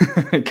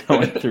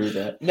going through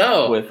that.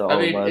 No, with all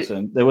of us,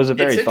 and it was a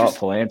very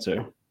thoughtful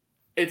answer.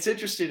 It's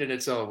interesting in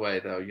its own way,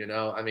 though.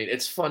 I mean,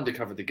 it's fun to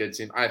cover the good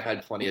team. I've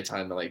had plenty of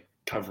time to like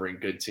covering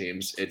good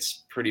teams.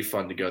 It's pretty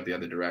fun to go the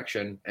other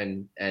direction.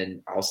 And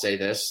I'll say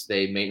this: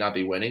 they may not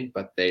be winning,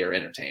 but they are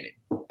entertaining.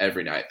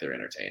 Every night they're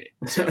entertaining.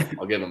 So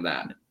I'll give them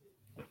that.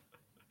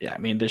 Yeah, I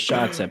mean, the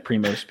shots that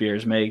Primo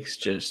Spears makes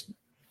just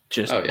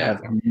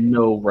have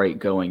no right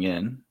going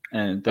in.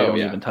 And they don't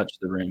even touch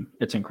the rim.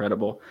 It's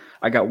incredible.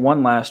 I got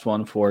one last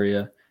one for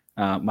you.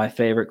 My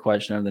favorite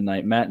question of the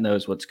night. Matt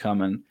knows what's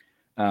coming.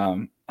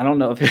 I don't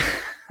know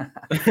if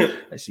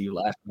I see you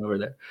laughing over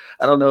there.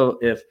 I don't know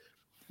if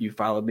you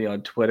followed me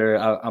on Twitter.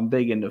 I'm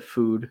big into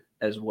food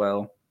as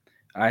well.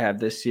 I have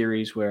this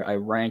series where I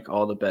rank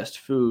all the best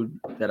food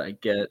that I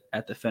get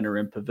at the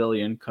Fennerin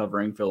Pavilion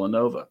covering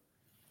Villanova.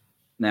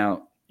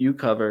 Now, you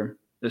cover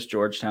this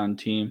Georgetown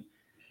team.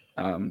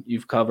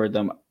 You've covered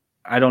them.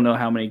 I don't know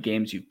how many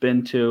games you've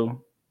been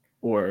to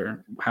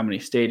or how many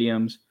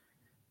stadiums,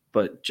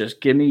 but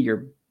just give me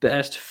your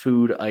best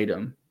food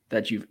item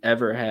that you've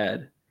ever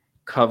had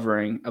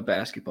covering a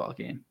basketball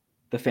game.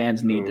 The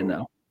fans need to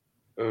know.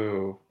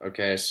 Ooh,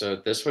 okay. So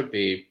this would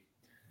be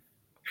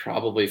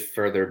probably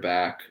further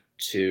back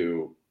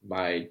to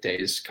my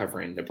days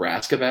covering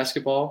Nebraska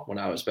basketball when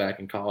I was back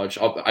in college.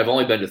 I've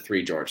only been to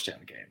 3 Georgetown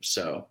games,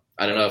 so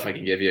I don't know if I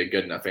can give you a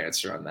good enough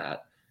answer on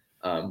that.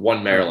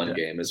 One Maryland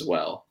game as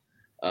well.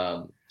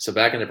 So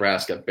back in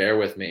Nebraska, bear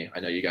with me.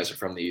 I know you guys are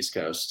from the East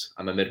Coast.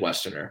 I'm a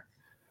Midwesterner.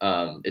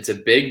 It's a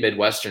big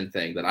Midwestern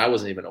thing that I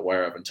wasn't even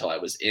aware of until I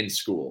was in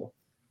school,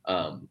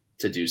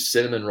 to do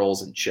cinnamon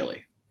rolls and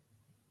chili.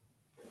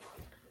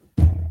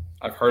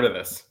 I've heard of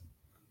this.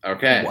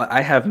 Okay. Well,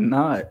 I have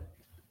not.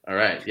 All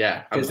right.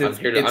 Yeah. It's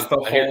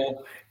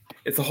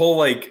the whole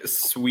like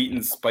sweet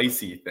and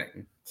spicy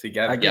thing. So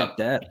you I get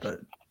that,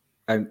 but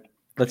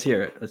let's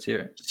hear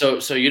it.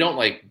 So you don't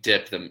like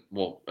dip them,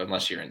 well,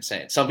 unless you're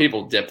insane. Some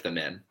people dip them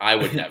in. I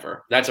would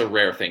never. That's a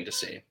rare thing to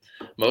see.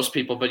 Most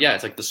people, but yeah,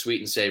 it's like the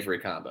sweet and savory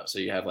combo. So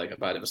you have like a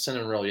bite of a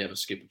cinnamon roll, you have a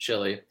scoop of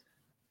chili.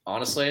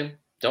 Honestly,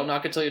 don't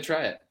knock it till you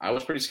try it. I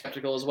was pretty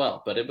skeptical as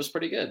well, but it was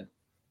pretty good.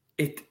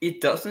 It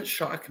doesn't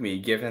shock me,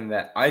 given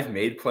that I've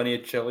made plenty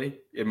of chili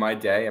in my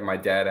day, and my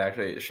dad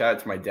actually, shout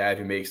out to my dad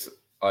who makes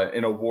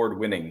an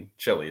award-winning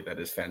chili that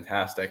is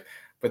fantastic.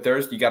 But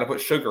you got to put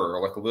sugar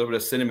or like a little bit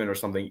of cinnamon or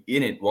something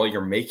in it while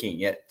you're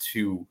making it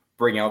to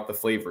bring out the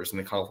flavors and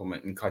the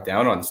complement and cut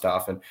down on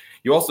stuff. And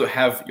you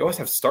always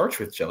have starch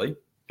with chili.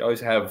 You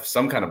always have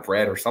some kind of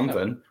bread or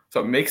something. Yeah.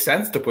 So it makes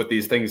sense to put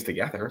these things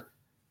together.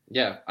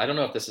 Yeah. I don't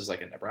know if this is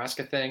like a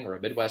Nebraska thing or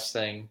a Midwest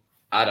thing.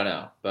 I don't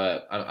know,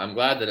 but I'm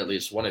glad that at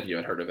least one of you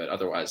had heard of it.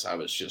 Otherwise, I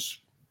was just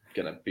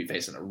gonna be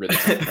facing a really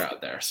tough crowd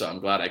there. So I'm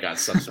glad I got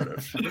some sort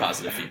of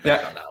positive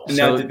feedback on that one.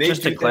 So did they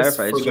just to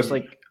clarify, it's just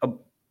like a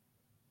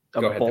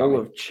bowl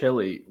of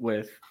chili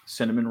with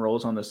cinnamon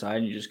rolls on the side,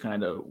 and you just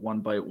kind of one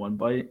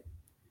bite.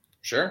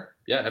 Sure.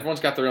 Yeah, everyone's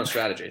got their own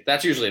strategy.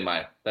 That's usually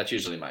my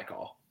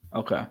call.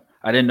 Okay.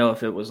 I didn't know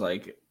if it was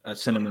like a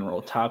cinnamon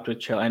roll topped with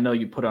chili. I know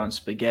you put on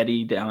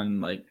spaghetti down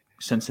in like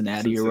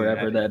Cincinnati or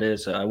wherever that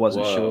is. I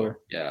wasn't sure.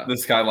 Yeah. The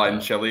skyline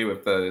chili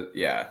with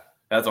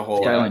that's a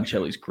whole skyline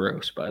chili's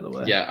gross, by the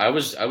way. Yeah, I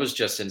was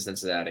just in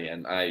Cincinnati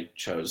and I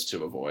chose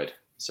to avoid.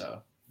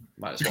 So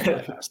might as well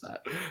bypass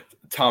that.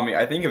 Tommy,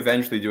 I think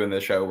eventually doing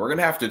this show, we're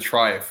gonna have to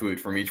try a food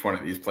from each one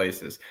of these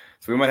places.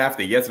 So we might have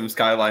to get some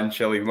skyline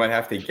chili. We might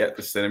have to get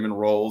the cinnamon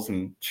rolls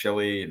and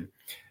chili. And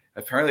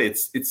apparently,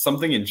 it's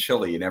something in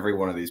chili in every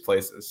one of these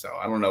places. So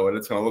I don't know what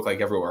it's gonna look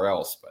like everywhere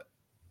else, but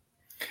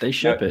they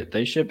ship it.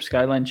 They ship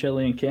skyline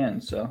chili in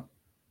cans. So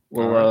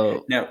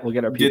we'll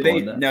get our people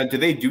on that. Now, do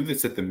they do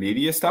this at the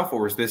media stuff,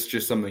 or is this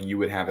just something you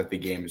would have at the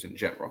games in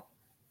general?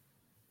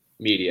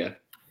 Media.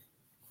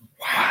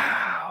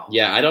 Wow.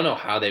 Yeah, I don't know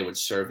how they would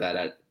serve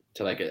that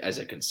as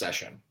a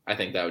concession. I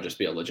think that would just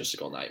be a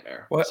logistical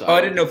nightmare. Well, so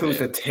I didn't know if it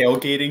was a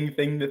tailgating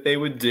thing that they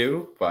would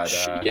do, but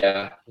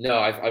yeah, no,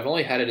 I've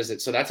only had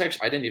it so that's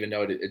actually I didn't even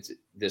know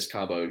this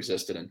combo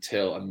existed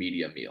until a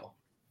media meal,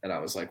 and I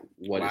was like,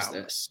 what is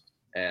this?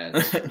 And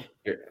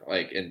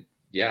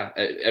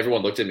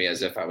everyone looked at me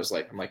as if I'm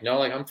like, no,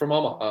 like I'm from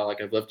Omaha,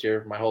 like I've lived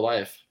here my whole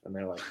life, and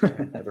they're like,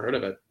 I've never heard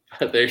of it.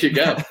 There you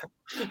go.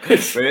 But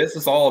this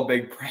is all a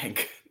big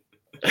prank.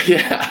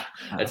 Yeah,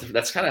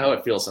 that's kind of how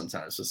it feels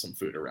sometimes with some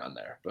food around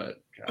there.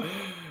 But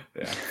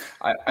yeah,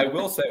 I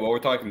will say while we're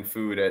talking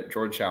food at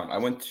Georgetown, I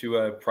went to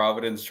a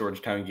Providence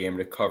Georgetown game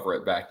to cover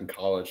it back in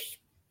college,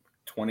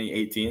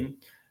 2018,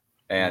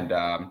 and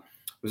it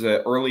was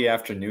an early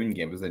afternoon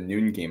game. It was a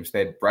noon game, so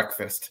they had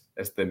breakfast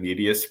as the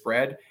media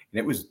spread, and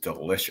it was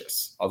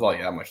delicious. I'll tell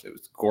you that much. It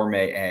was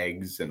gourmet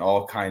eggs and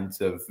all kinds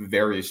of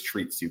various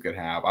treats you could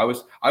have. I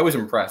was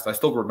impressed. I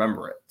still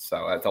remember it,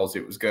 so that tells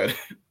you it was good.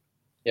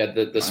 Yeah,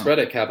 the spread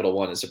at Capital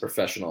One is a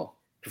professional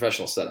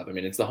setup. I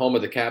mean, it's the home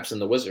of the Caps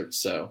and the Wizards,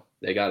 so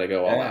they got to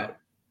go all out.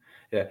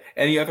 Yeah.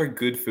 Any other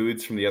good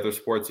foods from the other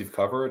sports you've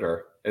covered,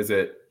 or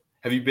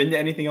have you been to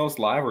anything else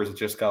live, or is it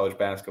just college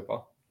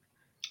basketball?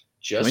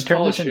 Just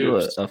Can we turn this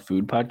into a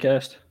food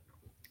podcast?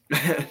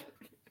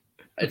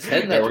 It's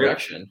heading that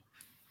direction.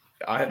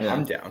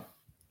 I'm down.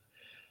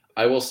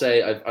 I will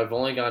say I've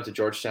only gone to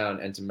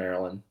Georgetown and to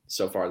Maryland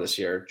so far this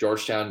year.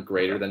 Georgetown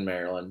greater than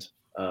Maryland.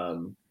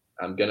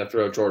 I'm going to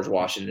throw George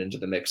Washington into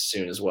the mix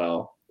soon as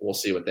well. We'll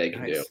see what they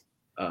can do.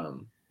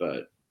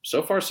 But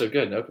so far, so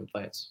good. No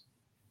complaints.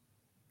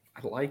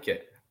 I like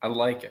it.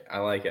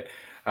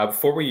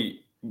 Before we're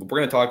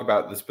going to talk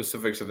about the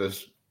specifics of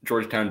this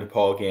Georgetown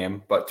DePaul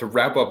game, but to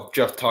wrap up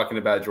just talking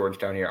about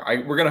Georgetown here,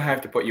 we're going to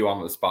have to put you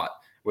on the spot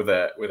with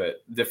a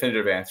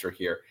definitive answer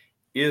here.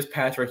 Is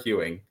Patrick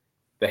Ewing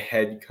the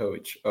head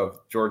coach of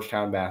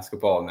Georgetown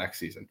basketball next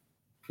season?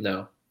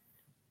 No.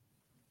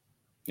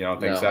 You don't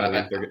think so?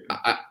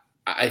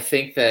 I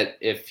think that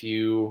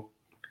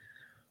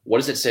what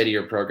does it say to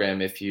your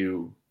program if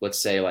you, let's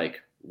say,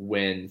 like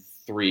win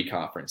 3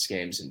 conference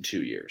games in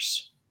 2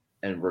 years,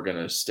 and we're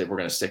gonna stick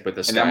with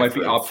this, and guy that might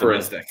be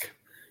optimistic,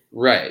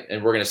 right?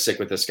 And we're gonna stick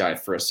with this guy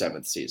for a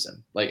 7th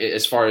season. Like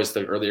as far as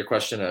the earlier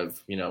question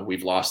of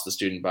we've lost the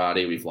student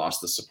body, we've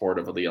lost the support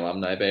of the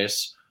alumni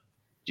base.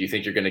 Do you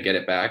think you're gonna get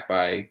it back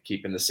by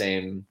keep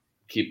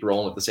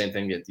rolling with the same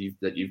thing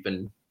that you've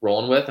been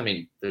rolling with? I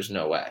mean, there's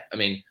no way. I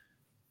mean.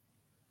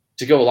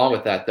 To go along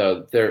with that,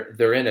 though,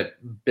 they're in a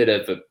bit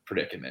of a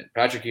predicament.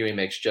 Patrick Ewing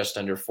makes just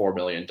under $4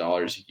 million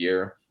a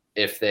year.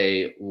 If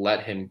they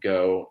let him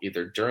go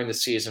either during the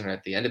season or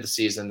at the end of the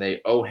season, they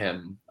owe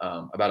him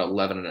about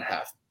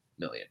 $11.5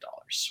 million,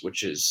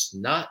 which is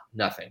not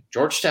nothing.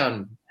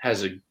 Georgetown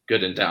has a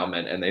good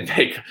endowment, and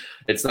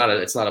it's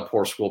not a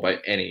poor school by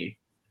any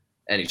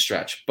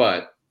stretch,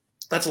 but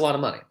that's a lot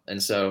of money.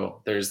 And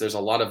so there's a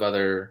lot of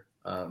other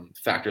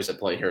factors at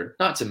play here.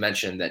 Not to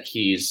mention that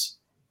he's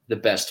the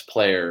best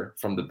player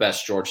from the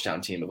best Georgetown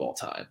team of all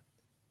time.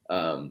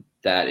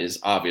 That is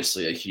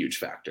obviously a huge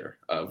factor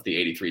of the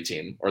 83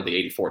 team, or the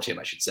 84 team,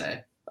 I should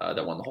say,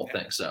 that won the whole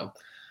thing. So,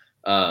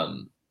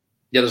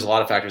 there's a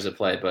lot of factors at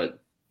play,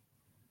 but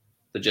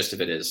the gist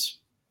of it is,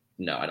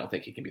 no, I don't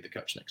think he can be the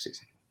coach next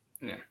season.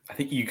 Yeah, I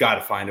think you got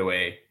to find a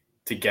way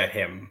to get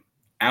him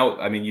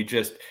out. I mean,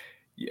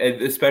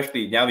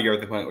 especially now that you're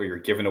at the point where you're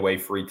giving away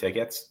free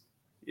tickets.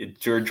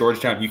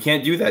 Georgetown, you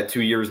can't do that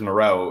 2 years in a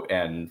row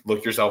and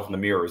look yourself in the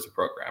mirror as a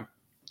program.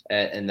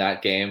 And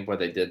that game where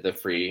they did the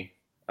free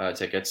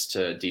tickets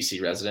to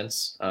DC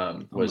residents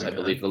was, I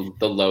believe,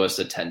 the lowest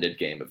attended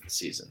game of the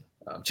season.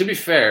 To be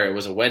fair, it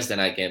was a Wednesday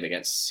night game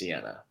against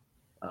Siena,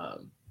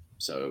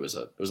 so it was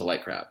a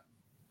light crowd.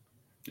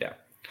 Yeah,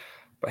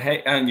 but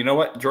hey, and you know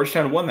what?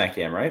 Georgetown won that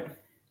game, right?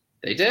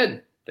 They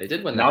did. They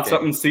did win that Not game.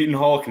 something Seton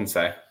Hall can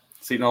say.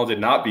 Seton Hall did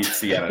not beat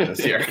Siena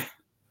this year.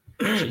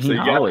 So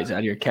always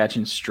out here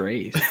catching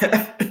strays.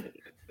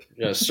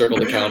 circle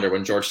the calendar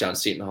when Georgetown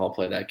Seton Hall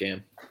play that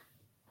game.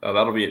 Oh,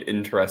 that'll be an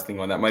interesting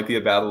one. That might be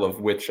a battle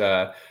of which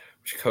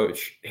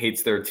coach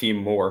hates their team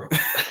more.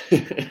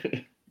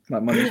 My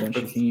money's on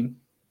Shaquem.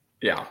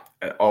 Yeah,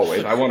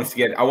 always. I want to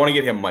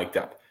get him mic'd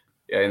up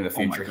in the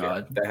future. Oh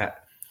my God.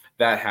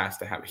 That has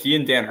to happen. He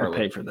and Dan Hurley.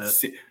 I'll pay for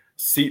that.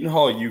 Seton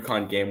Hall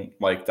UConn game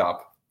mic'd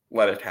up.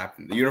 Let it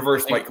happen. The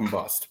universe might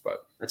combust,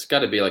 but it's got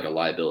to be like a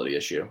liability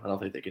issue. I don't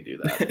think they can do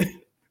that.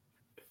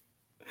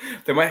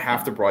 They might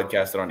have to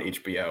broadcast it on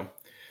HBO,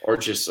 or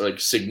just like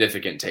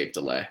significant tape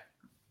delay.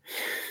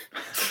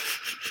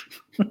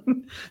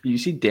 You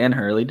see Dan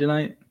Hurley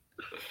tonight?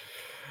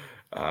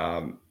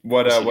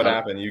 What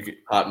happened? You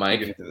hot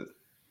mic.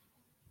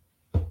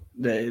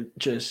 There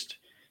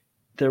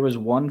was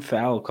one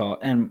foul call,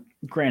 and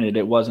granted,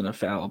 it wasn't a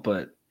foul,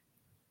 but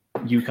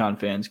UConn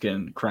fans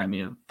can cry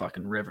me a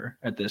fucking river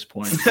at this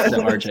point.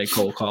 The RJ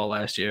Cole call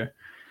last year.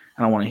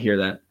 I don't want to hear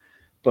that.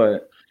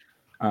 But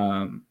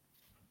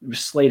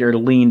Slater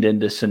leaned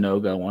into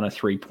Sonogo on a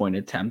 3-point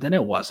attempt, and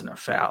it wasn't a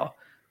foul.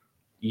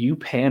 You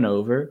pan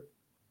over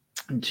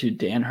to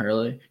Dan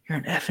Hurley. You're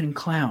an effing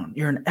clown.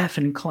 You're an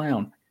effing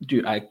clown.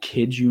 Dude, I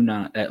kid you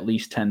not, at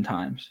least 10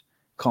 times.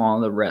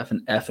 Calling the ref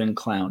an effing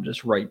clown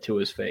just right to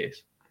his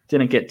face.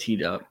 Didn't get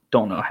teed up.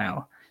 Don't know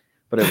how,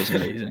 but it was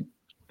amazing.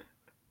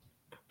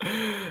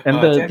 And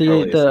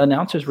the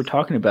announcers were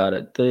talking about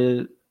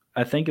it.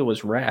 I think it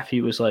was Raph.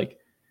 He was like,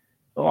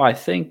 "Oh, I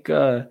think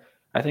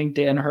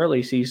Dan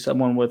Hurley sees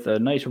someone with a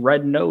nice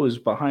red nose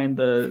behind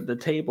the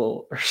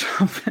table or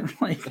something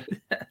like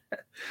that,"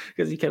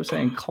 because he kept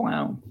saying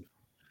 "clown."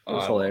 It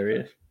was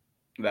hilarious.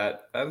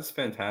 That is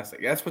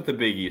fantastic. That's what the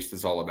Big East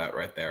is all about,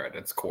 right there at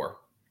its core.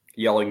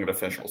 Yelling at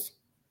officials.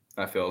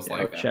 That feels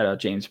like shout out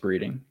James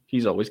Breeding.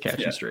 He's always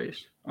catching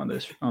strays on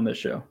this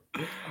show.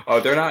 Oh,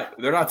 they're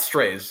not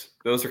strays.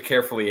 Those are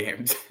carefully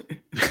aimed.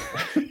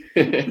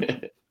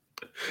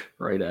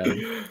 Right at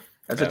him.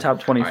 That's a top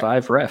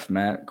 25 ref,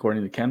 Matt,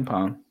 according to Ken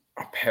Pong.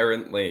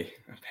 Apparently.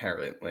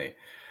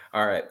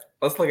 All right.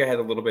 Let's look ahead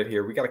a little bit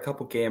here. We got a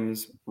couple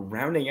games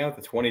rounding out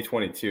the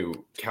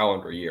 2022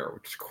 calendar year,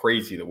 which is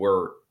crazy that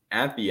we're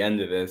at the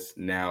end of this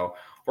now.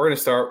 We're going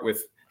to start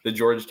with the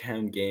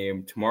Georgetown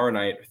game tomorrow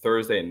night,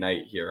 Thursday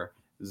night here.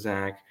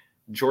 Zach,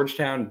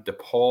 Georgetown,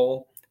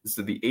 DePaul. This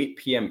is the 8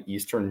 p.m.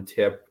 Eastern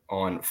tip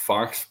on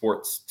Fox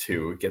Sports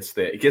 2. It gets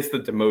the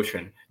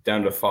demotion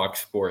down to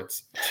Fox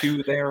Sports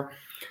 2 there.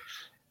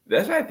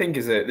 This, I think,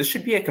 this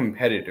should be a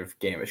competitive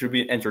game. It should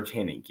be an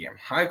entertaining game.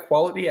 High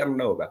quality, I don't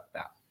know about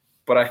that.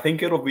 But I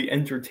think it'll be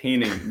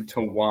entertaining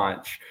to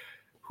watch.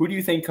 Who do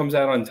you think comes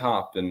out on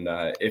top? And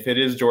if it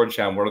is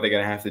Georgetown, what are they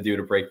going to have to do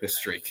to break this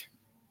streak?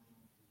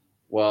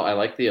 Well, I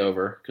like the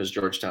over because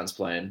Georgetown's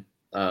playing.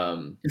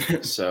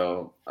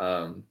 So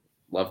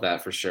love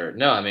that for sure.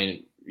 No, I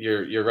mean,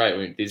 you're right. I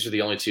mean, these are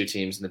the only two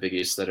teams in the Big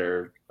East that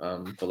are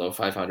below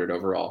 500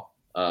 overall.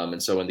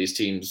 And so when these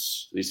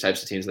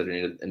types of teams that are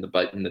in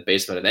the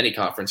basement of any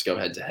conference go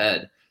head to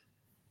head,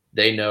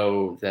 they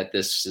know that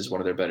this is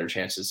one of their better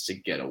chances to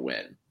get a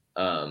win.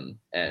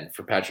 And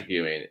for Patrick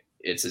Ewing,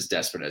 it's as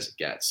desperate as it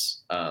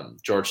gets.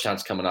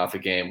 Georgetown's coming off a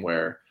game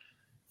where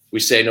we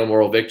say no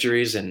moral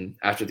victories, and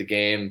after the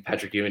game,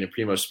 Patrick Ewing and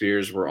Primo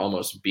Spears were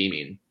almost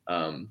beaming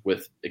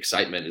with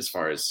excitement as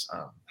far as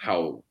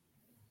how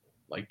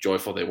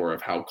joyful they were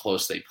of how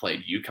close they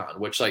played UConn,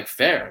 which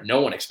fair. No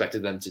one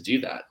expected them to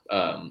do that.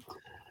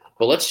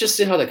 But let's just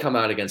see how they come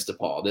out against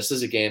DePaul. This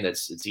is a game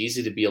it's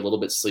easy to be a little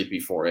bit sleepy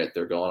for it.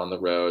 They're going on the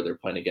road. They're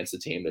playing against a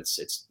team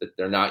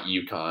they're not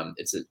UConn.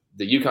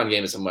 The UConn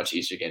game is a much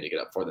easier game to get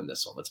up for than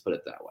this one. Let's put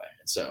it that way.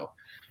 And so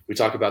we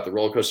talk about the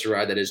roller coaster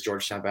ride that is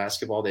Georgetown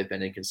basketball. They've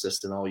been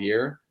inconsistent all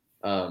year.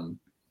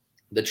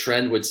 The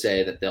trend would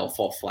say that they'll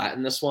fall flat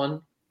in this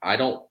one. I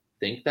don't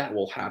think that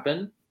will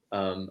happen.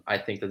 I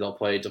think that they'll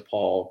play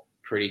DePaul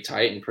pretty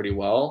tight and pretty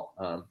well,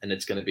 and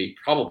it's going to be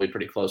probably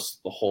pretty close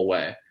the whole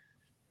way.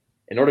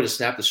 In order to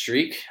snap the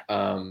streak,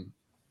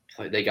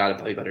 they got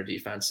to play better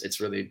defense.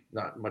 It's really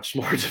not much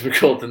more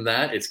difficult than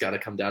that. It's got to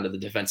come down to the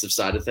defensive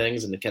side of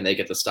things, and can they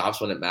get the stops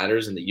when it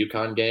matters? In the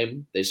UConn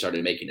game, they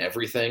started making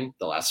everything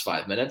the last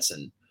 5 minutes,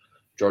 and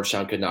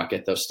Georgetown could not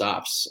get those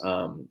stops.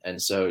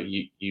 And so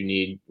you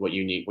need what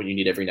you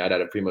need every night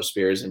out of Primo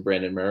Spears and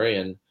Brandon Murray.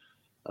 And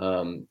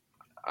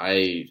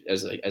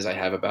as I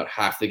have about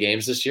half the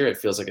games this year, it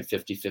feels like a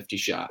 50-50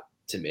 shot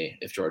to me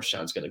if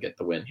Georgetown's going to get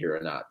the win here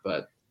or not.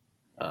 But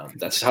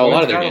that's how a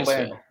lot of their games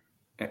feel.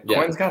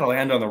 Coin's got to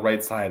land on the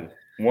right side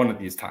one of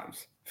these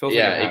times. Feels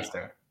like it has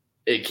to.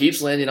 It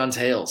keeps landing on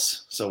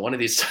tails. So one of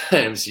these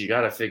times you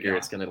got to figure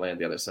it's going to land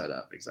the other side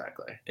up.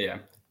 Exactly. Yeah.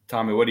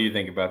 Tommy, what do you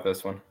think about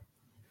this one?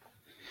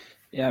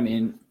 Yeah, I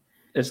mean,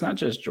 it's not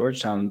just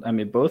Georgetown. I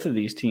mean, both of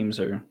these teams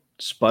are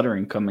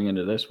sputtering coming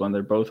into this one.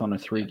 They're both on a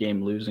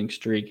 3-game losing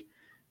streak.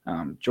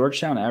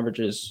 Georgetown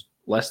averages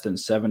less than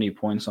 70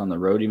 points on the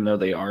road, even though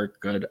they are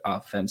good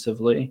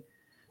offensively.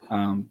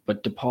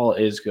 But DePaul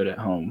is good at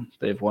home.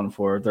 They've won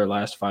 4 of their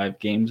last 5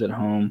 games at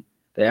home.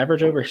 They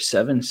average over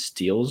 7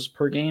 steals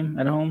per game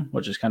at home,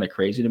 which is kind of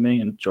crazy to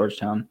me. And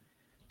Georgetown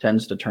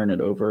tends to turn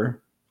it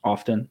over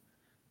often.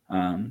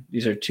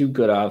 These are two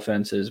good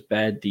offenses,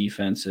 bad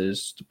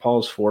defenses.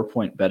 DePaul's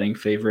 4-point betting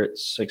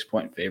favorites,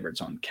 6-point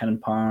favorites on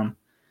KenPom.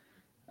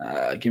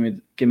 Give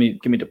me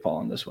DePaul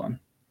on this one.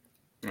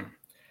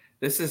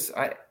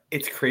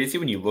 It's crazy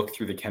when you look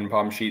through the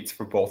KenPom sheets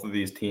for both of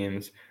these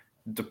teams.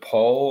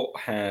 DePaul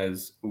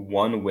has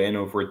one win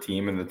over a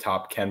team in the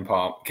top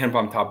KenPom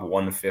top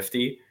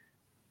 150.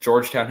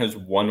 Georgetown has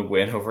one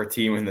win over a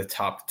team in the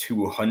top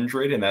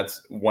 200, and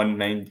that's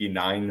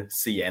 199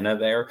 Siena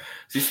there.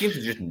 So these teams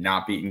are just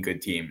not beating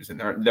good teams, and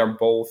they're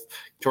both.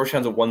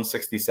 Georgetown's at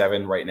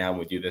 167 right now.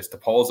 We do this.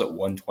 DePaul's at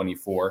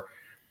 124.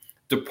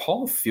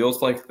 DePaul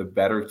feels like the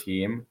better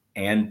team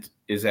and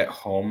is at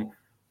home,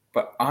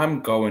 but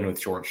I'm going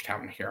with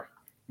Georgetown here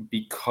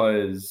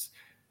because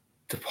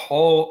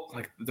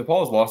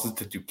DePaul's losses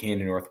to Duquesne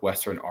and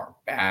Northwestern are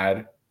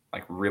bad,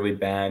 like really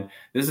bad.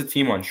 This is a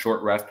team on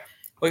short rest.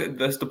 Look,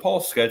 this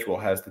DePaul schedule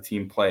has the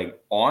team playing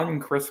on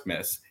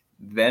Christmas,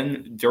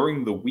 then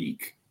during the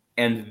week,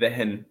 and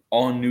then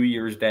on New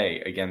Year's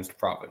Day against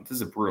Providence. This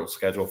is a brutal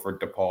schedule for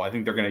DePaul. I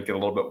think they're going to get a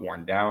little bit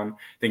worn down.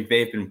 I think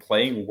they've been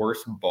playing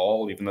worse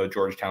ball, even though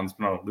Georgetown's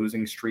been on a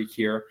losing streak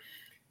here.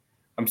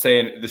 I'm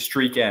saying the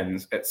streak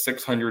ends at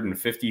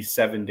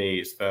 657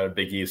 days for a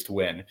Big East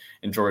win,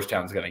 and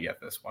Georgetown's going to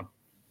get this one.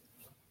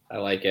 I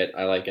like it.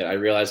 I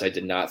realized I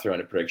did not throw in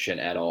a prediction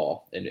at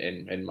all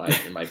in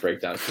my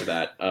breakdown for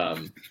that.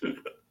 I'm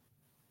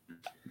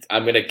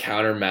going to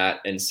counter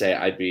Matt and say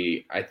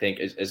I think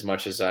as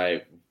much as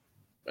I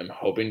am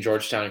hoping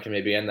Georgetown can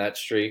maybe end that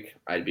streak,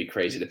 I'd be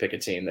crazy to pick a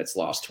team that's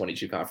lost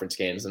 22 conference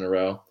games in a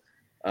row.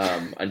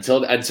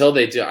 Until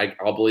they do,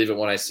 I'll believe it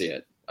when I see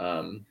it.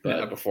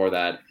 But before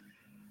that,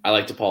 I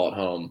like DePaul at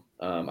home.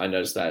 I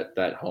noticed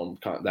that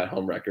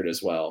home record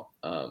as well.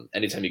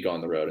 Anytime you go on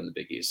the road in the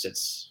Big East,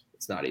 it's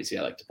not easy.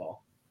 I like DePaul.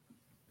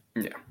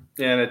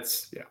 And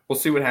we'll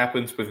see what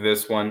happens with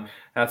this one.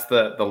 That's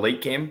the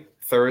late game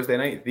Thursday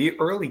night. The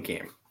early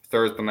game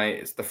Thursday night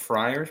is the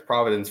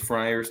Providence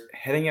Friars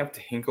heading up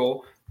to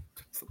Hinkle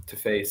to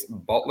face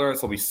Butler.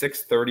 This will be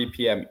 6:30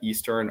 p.m.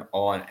 Eastern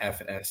on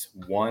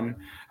FS1.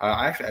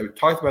 I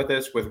talked about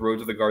this with Road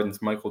to the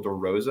Garden's Michael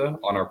DeRosa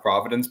on our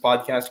Providence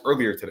podcast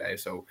earlier today.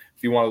 So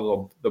if you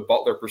want the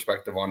Butler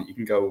perspective on it, you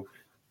can go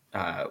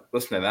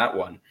listen to that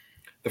one.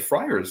 The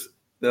Friars,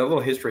 the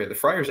little history of the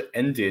Friars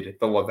ended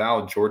the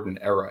Laval Jordan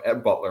era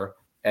at Butler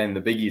and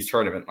the Big East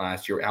tournament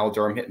last year. Al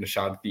Durham hitting a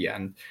shot at the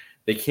end.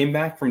 They came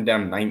back from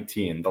down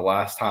 19 the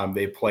last time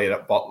they played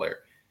at Butler.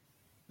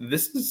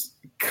 This is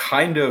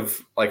kind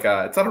of like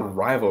it's not a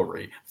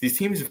rivalry. These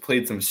teams have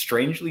played some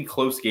strangely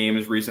close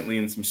games recently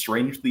and some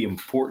strangely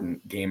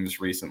important games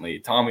recently.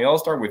 Tommy, I'll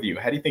start with you.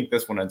 How do you think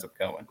this one ends up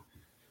going?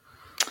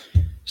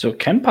 So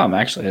KenPom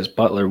actually has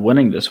Butler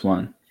winning this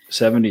one,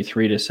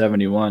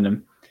 73-71.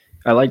 And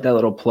I like that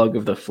little plug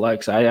of the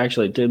flex. I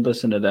actually did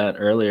listen to that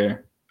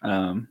earlier.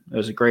 It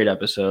was a great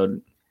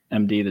episode.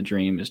 MD the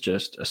Dream is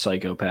just a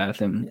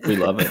psychopath, and we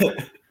love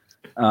it.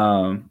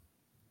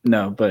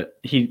 No, but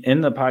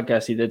in the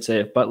podcast, he did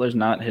say if Butler's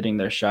not hitting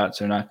their shots,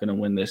 they're not going to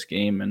win this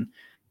game. And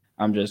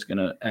I'm just going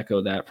to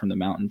echo that from the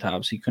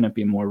mountaintops. He couldn't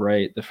be more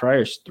right. The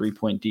Friars'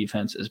 3-point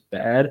defense is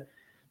bad,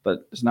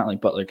 but it's not like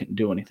Butler can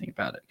do anything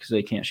about it because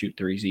they can't shoot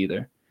threes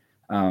either.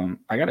 I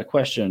got a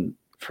question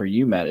for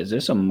you, Matt. Is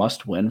this a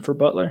must win for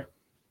Butler?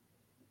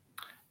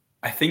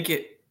 I think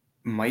it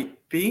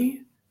might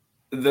be.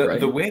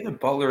 The way the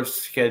Butler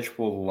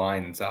schedule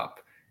lines up,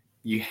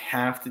 you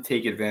have to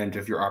take advantage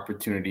of your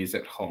opportunities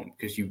at home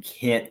because you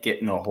can't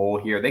get in a hole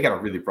here. They got a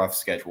really rough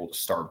schedule to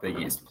start Big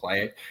East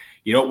play.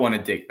 You don't want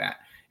to dig that.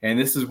 And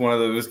this is one of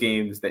those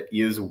games that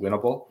is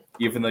winnable.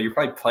 Even though you're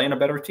probably playing a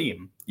better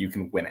team, you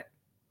can win it.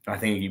 I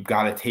think you've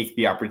got to take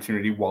the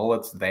opportunity while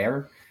it's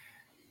there.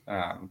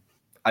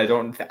 I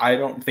don't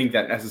think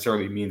that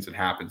necessarily means it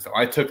happens. So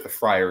I took the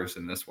Friars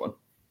in this one.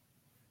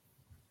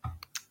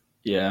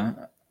 Yeah,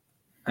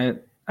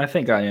 I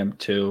think I am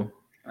too.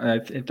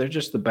 They're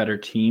just the better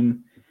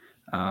team.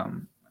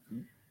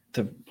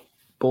 The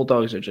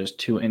Bulldogs are just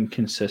too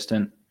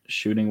inconsistent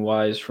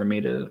shooting-wise for me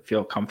to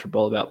feel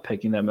comfortable about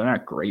picking them. They're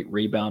not great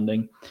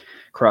rebounding.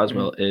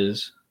 Croswell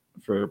is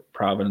for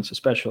Providence,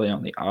 especially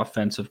on the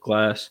offensive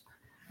glass.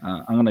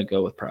 I'm going to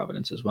go with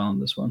Providence as well in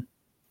this one.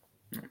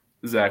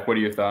 Zach, what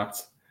are your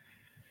thoughts?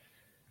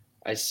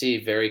 I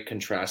see very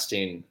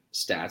contrasting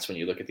stats when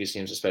you look at these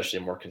teams, especially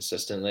more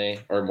consistently,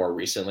 or more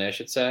recently, I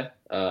should say.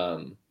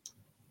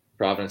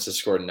 Providence has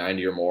scored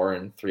 90 or more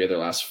in 3 of their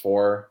last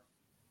 4,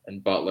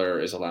 and Butler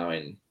is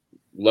allowing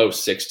low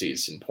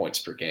 60s in points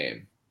per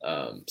game.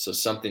 So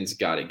something's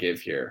got to give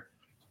here.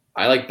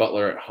 I like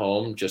Butler at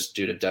home just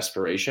due to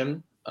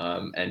desperation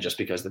and just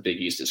because the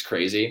Big East is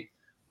crazy.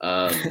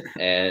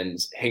 And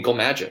Hinkle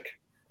magic.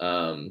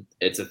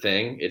 It's a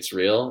thing. It's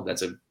real.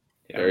 That's a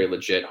very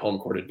legit home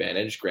court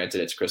advantage.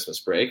 Granted, it's Christmas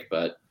break,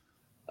 but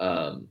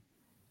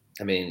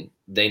I mean,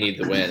 they need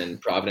the win,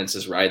 and Providence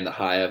is riding the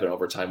high of an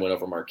overtime win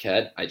over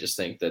Marquette. I just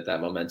think that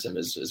momentum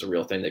is a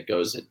real thing that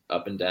goes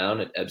up and down.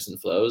 It ebbs and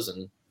flows,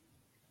 and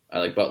I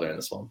like Butler in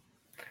this one.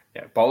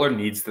 Yeah, Butler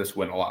needs this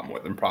win a lot more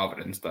than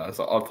Providence does.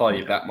 I'll tell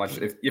you that much.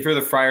 If you're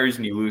the Friars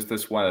and you lose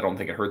this one, I don't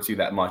think it hurts you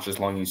that much as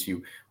long as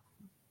you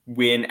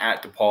win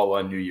at DePaul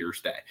on New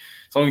Year's Day.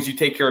 As long as you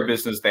take care of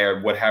business there,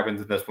 what happens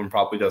in this one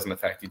probably doesn't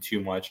affect you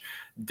too much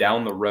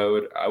down the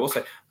road. I will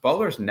say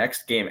Butler's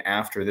next game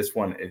after this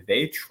one,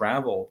 they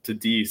travel to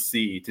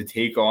D.C. to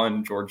take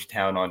on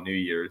Georgetown on New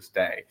Year's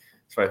Day.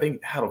 So I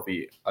think that'll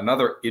be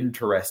another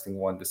interesting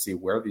one to see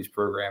where these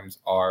programs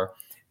are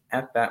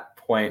at that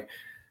point.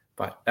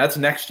 But that's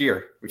next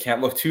year. We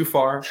can't look too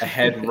far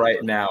ahead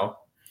right now.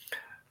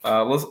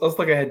 Let's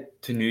look ahead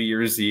to New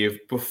Year's Eve.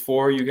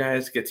 Before you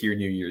guys get to your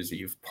New Year's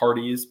Eve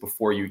parties,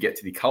 before you get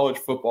to the college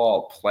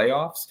football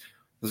playoffs,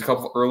 there's a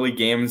couple early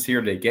games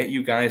here to get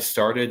you guys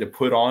started to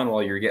put on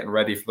while you're getting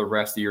ready for the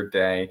rest of your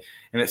day.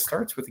 And it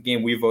starts with the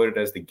game we voted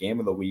as the game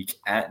of the week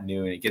at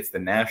noon. It gets the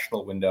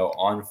national window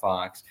on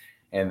Fox,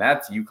 and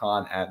that's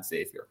UConn at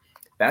Xavier.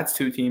 That's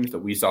two teams that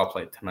we saw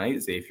play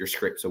tonight. Xavier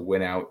scrapes a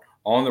win out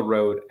on the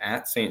road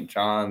at St.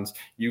 John's.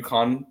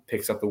 UConn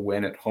picks up the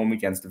win at home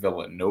against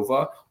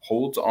Villanova,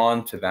 holds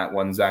on to that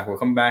one. Zach, we'll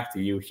come back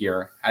to you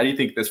here. How do you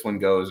think this one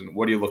goes, and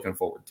what are you looking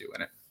forward to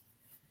in it?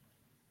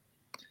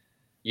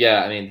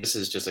 Yeah, I mean, this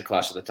is just a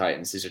clash of the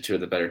Titans. These are two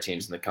of the better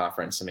teams in the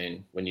conference. I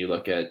mean, when you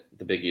look at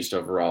the Big East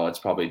overall, it's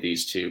probably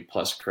these two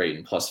plus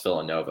Creighton plus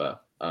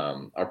Villanova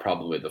are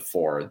probably the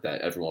four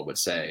that everyone would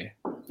say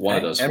one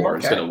of those four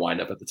is going to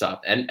wind up at the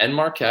top. And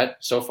Marquette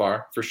so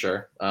far, for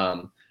sure.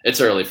 It's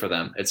early for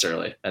them. It's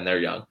early, and they're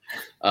young.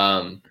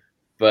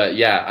 But,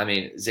 yeah, I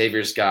mean,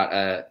 Xavier's got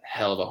a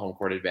hell of a home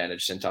court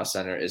advantage. Cintas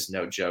Center is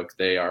no joke.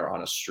 They are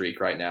on a streak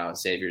right now.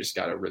 Xavier's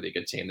got a really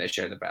good team. They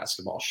share the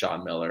basketball.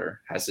 Sean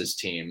Miller has his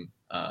team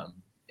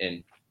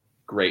in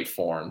great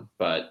form.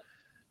 But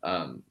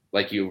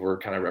like you were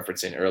kind of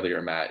referencing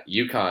earlier, Matt,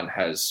 UConn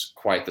has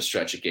quite the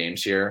stretch of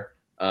games here.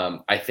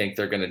 I think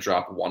they're going to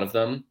drop one of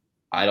them.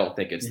 I don't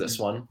think it's this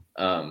one.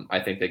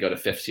 I think they go to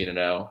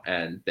 15-0,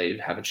 and they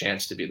have a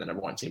chance to be the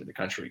number one team in the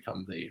country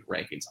come the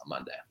rankings on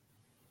Monday.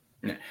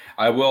 Yeah.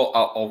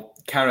 I'll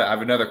counter. I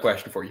have another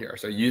question for you here.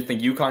 So you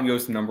think UConn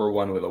goes to number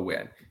one with a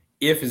win?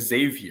 If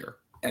Xavier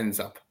ends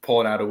up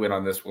pulling out a win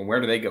on this one, where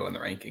do they go in the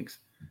rankings?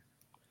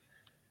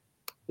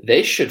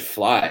 They should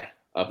fly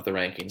up the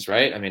rankings,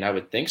 right? I mean, I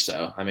would think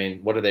so. I mean,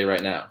 what are they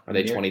right now? Are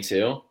they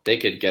 22? They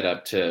could get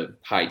up to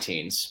high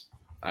teens,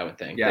 I would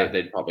think. Yeah.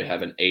 They'd probably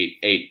have an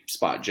eight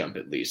spot jump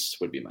at least,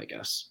 would be my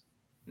guess.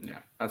 Yeah,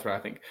 that's what I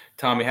think.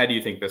 Tommy, how do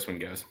you think this one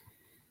goes?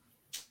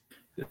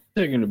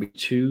 They're going to be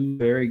two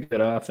very good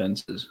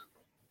offenses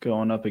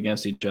going up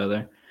against each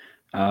other.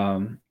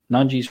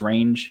 Nunji's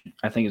range,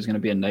 I think, is going to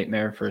be a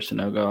nightmare for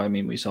Sanogo. I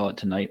mean, we saw it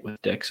tonight with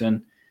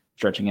Dixon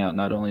stretching out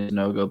not only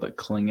Sanogo but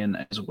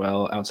Klingon as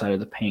well outside of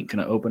the paint.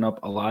 Going to open up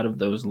a lot of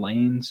those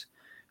lanes.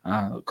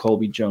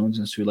 Colby Jones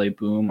and Sule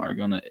Boom are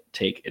going to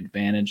take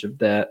advantage of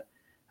that.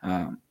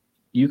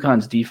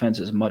 UConn's defense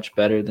is much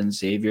better than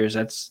Xavier's.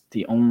 That's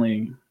the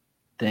only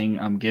thing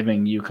I'm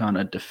giving UConn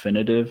a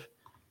definitive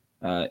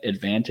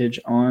advantage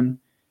on.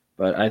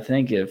 But I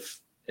think if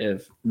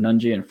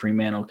Nunji and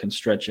Fremantle can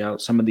stretch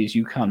out some of these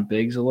UConn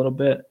bigs a little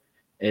bit,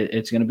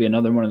 it's going to be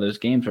another one of those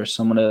games where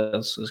someone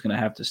else is going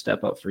to have to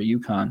step up for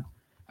UConn.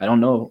 I don't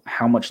know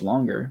how much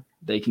longer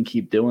they can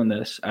keep doing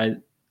this. I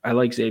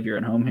like Xavier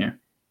at home here.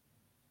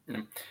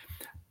 Yeah.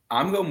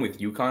 I'm going with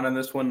UConn on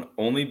this one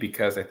only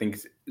because I think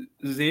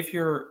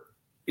Xavier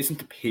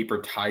isn't a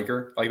paper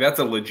tiger. Like, that's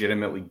a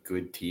legitimately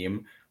good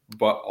team,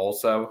 but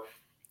also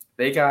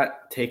they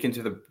got taken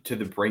to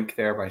the brink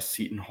there by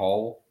Seton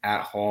Hall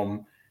at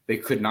home. They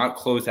could not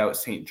close out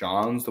St.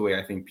 John's the way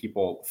I think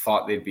people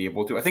thought they'd be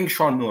able to. I think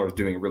Sean Miller is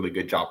doing a really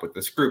good job with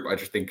this group. I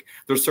just think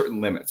there's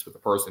certain limits with the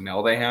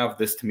personnel they have.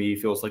 This, to me,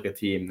 feels like a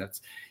team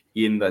that's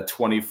in the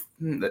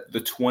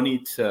 20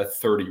 to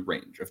 30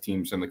 range of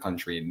teams in the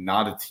country, and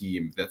not a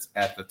team that's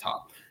at the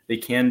top. They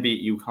can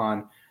beat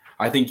UConn.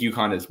 I think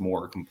UConn is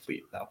more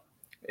complete, though.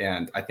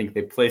 And I think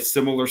they play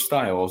similar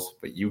styles,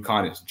 but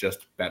UConn is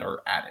just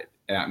better at it.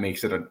 And that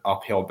makes it an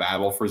uphill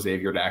battle for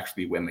Xavier to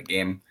actually win the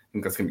game. I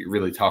think that's going to be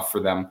really tough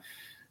for them.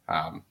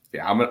 I'm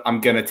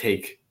going to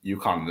take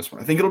UConn in this one.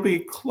 I think it'll be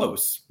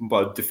close,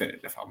 but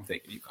definitive. I'm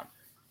taking UConn.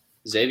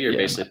 Xavier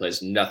basically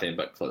plays nothing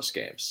but close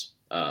games.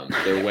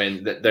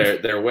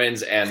 Their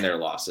wins and their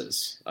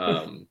losses.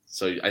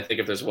 So I think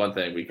if there's one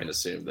thing we can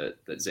assume that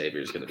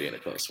Xavier is going to be in a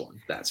close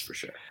one, that's for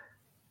sure.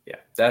 Yeah,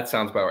 that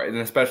sounds about right. And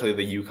especially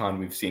the UConn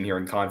we've seen here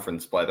in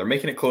conference play. They're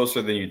making it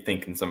closer than you'd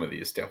think in some of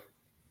these too.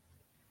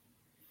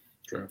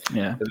 True.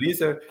 Yeah.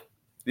 So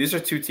these are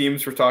two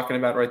teams we're talking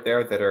about right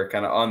there that are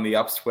kind of on the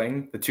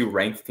upswing, the two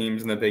ranked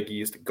teams in the Big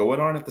East going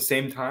on at the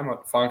same time on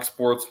Fox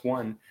Sports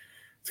 1.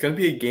 It's going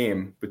to be a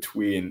game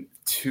between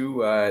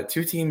two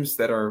teams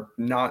that are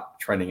not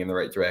trending in the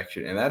right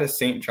direction, and that is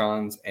St.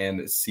 John's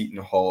and Seton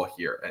Hall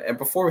here. And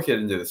before we get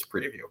into this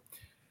preview,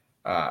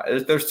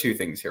 there's two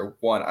things here.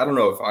 One, I don't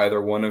know if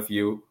either one of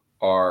you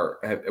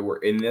were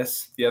in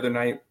this the other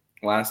night.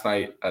 Last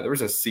night, there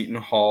was a Seton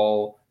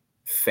Hall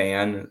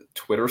fan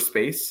Twitter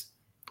space.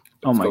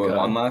 Oh my God.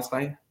 On last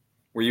night.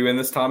 Were you in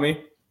this,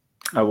 Tommy?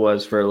 I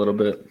was for a little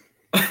bit.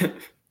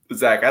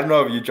 Zach, I don't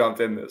know if you jumped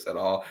in this at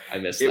all. I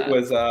missed it that. It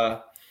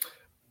was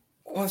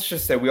let's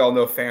just say we all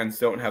know fans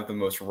don't have the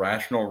most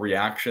rational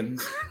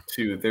reactions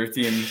to their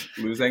teams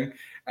losing,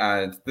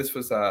 and this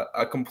was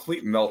a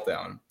complete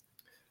meltdown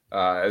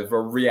as a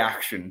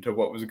reaction to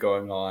what was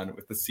going on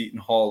with the Seton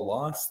Hall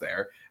loss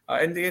there.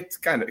 And it's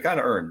kind of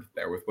earned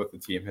there with what the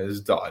team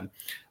has done.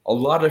 A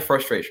lot of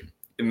frustration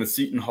in the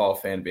Seton Hall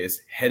fan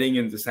base heading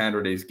into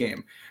Saturday's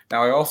game.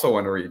 Now, I also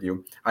want to read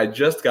you. I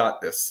just got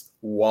this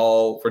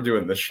while we're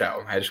doing this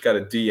show. I just got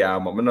a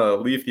DM. I'm going to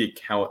leave the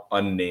account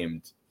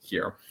unnamed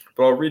here,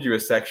 but I'll read you a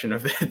section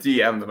of the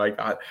DM that I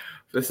got.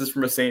 This is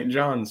from a St.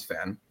 John's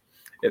fan.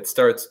 It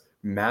starts,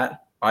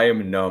 Matt, I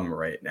am numb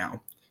right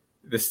now.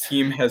 This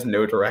team has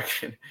no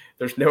direction.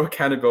 There's no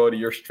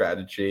accountability or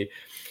strategy.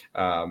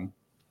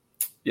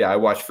 I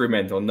watched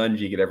Fremantle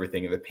Nunji get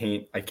everything in the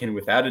paint. I can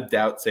without a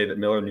doubt say that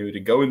Miller knew to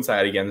go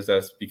inside against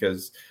us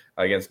because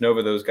against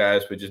Nova, those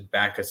guys would just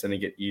back us in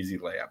and get easy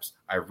layups.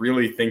 I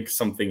really think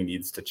something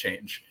needs to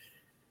change.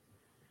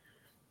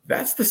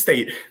 That's the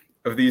state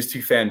of these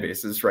two fan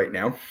bases right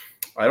now.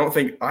 I don't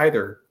think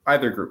either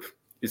group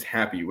is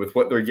happy with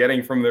what they're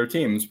getting from their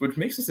teams, which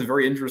makes this a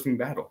very interesting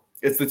battle.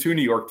 It's the two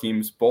New York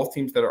teams, both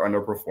teams that are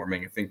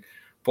underperforming. I think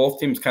both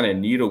teams kind of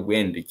need a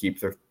win to keep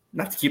their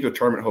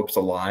tournament hopes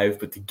alive,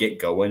 but to get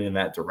going in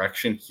that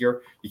direction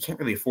here. You can't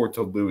really afford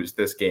to lose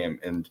this game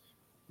and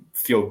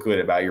feel good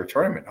about your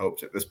tournament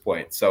hopes at this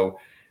point. So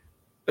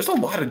there's a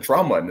lot of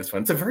drama in this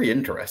one. It's a very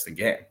interesting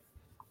game.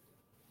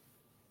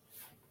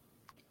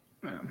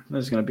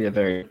 This is going to be a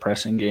very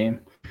depressing game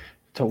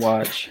to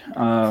watch.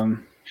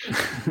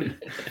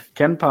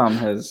 Ken Palm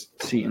has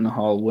Seton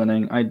Hall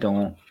winning. I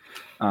don't.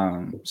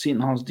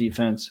 Seton Hall's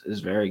defense is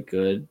very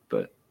good,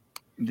 but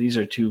these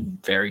are two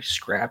very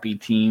scrappy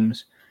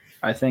teams.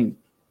 I think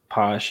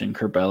Posh and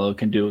Curbelo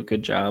can do a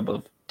good job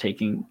of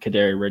taking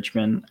Kadari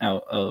Richmond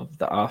out of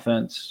the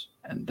offense,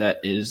 and that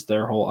is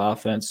their whole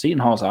offense. Seton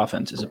Hall's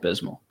offense is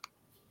abysmal.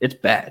 It's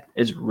bad.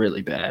 It's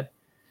really bad.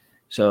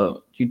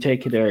 So you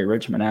take Kadari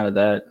Richmond out of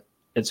that,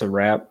 it's a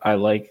wrap. I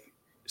like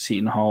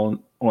Seton Hall,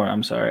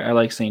 I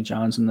like St.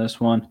 John's in this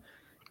one.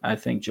 I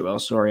think Joel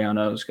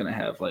Soriano is going to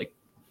have like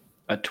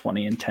a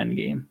 20-10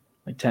 game,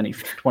 like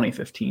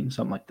 20-15,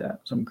 something like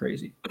that, something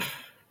crazy.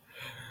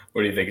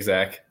 What do you think,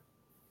 Zach?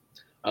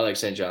 I like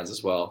St. John's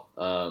as well.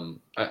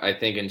 I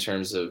think in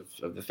terms of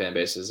the fan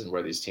bases and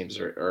where these teams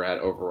are at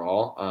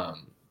overall,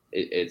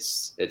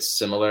 it's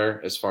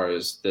similar as far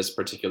as this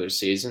particular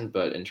season,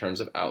 but in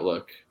terms of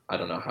outlook, I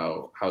don't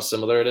know how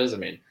similar it is. I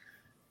mean,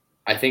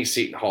 I think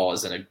Seton Hall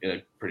is in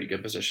a pretty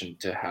good position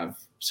to have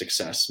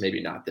success,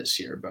 maybe not this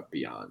year, but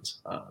beyond.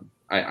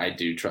 I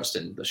do trust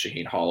in the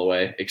Shaheen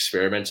Holloway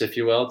experiment, if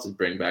you will, to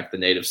bring back the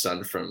native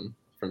son from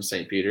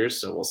St.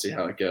 Peter's. So we'll see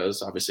how it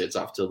goes. Obviously, it's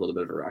off to a little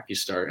bit of a rocky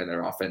start, and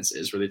their offense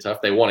is really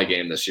tough. They won a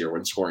game this year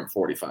when scoring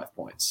 45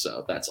 points,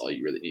 so that's all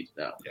you really need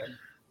to know.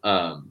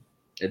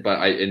 Yeah.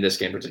 But in this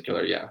game in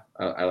particular,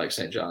 I like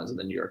St. John's in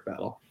the New York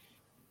battle.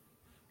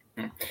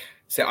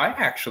 So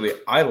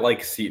I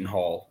like Seton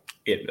Hall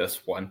in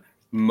this one,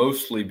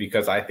 mostly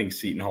because I think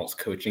Seton Hall's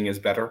coaching is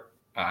better.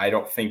 I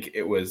don't think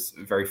it was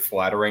a very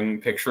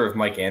flattering picture of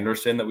Mike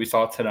Anderson that we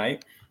saw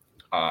tonight.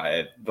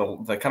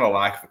 The kind of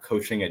lack of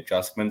coaching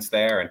adjustments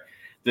there, and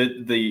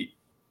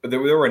there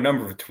were a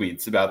number of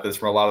tweets about this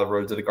from a lot of the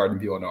Roads to the Garden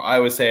people. I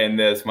was saying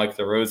this. Mike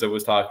DeRosa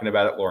was talking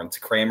about it. Lawrence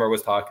Kramer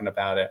was talking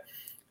about it.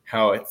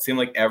 How it seemed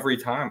like every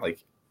time,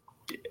 like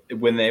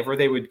whenever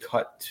they would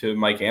cut to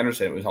Mike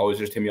Anderson, it was always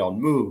just him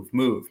yelling "move,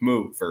 move,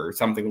 move" or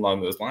something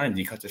along those lines.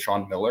 He cut to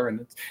Sean Miller,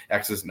 and it's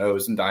X's and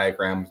O's and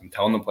diagrams and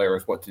telling the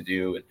players what to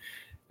do. And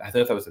I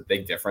thought that was a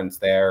big difference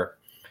there.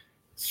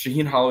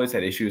 Shaheen Holloway's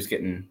had issues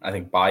getting, I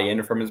think,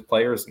 buy-in from his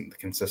players and the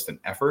consistent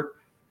effort.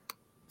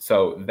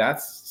 So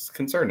that's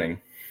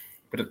concerning.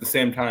 But at the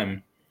same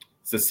time,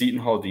 it's the Seton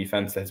Hall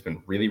defense that has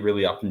been really,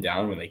 really up and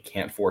down when they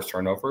can't force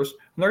turnovers.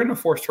 And they're going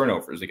to force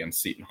turnovers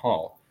against Seton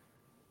Hall.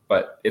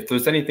 But if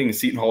there's anything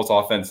Seton Hall's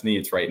offense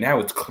needs right now,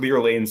 it's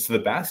clear lanes to the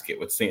basket,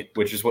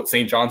 which is what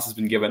St. John's has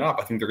been giving up.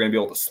 I think they're going to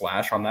be able to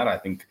slash on that. I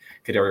think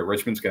Kadari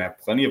Richmond's going to have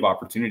plenty of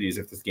opportunities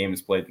if this game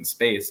is played in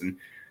space. And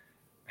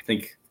I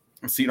think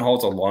Seton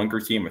Hall's a longer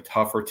team, a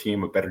tougher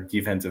team, a better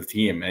defensive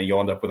team, and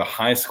you'll end up with a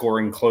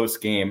high-scoring, close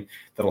game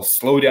that'll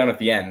slow down at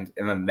the end,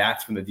 and then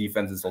that's when the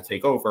defenses will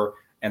take over,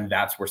 and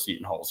that's where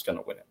Seton Hall is going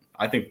to win it.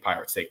 I think the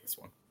Pirates take this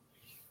one.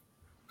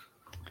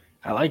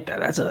 I like that.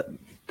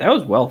 That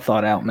was well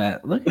thought out,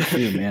 Matt. Look at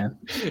you, man.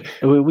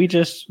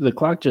 The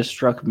clock just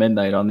struck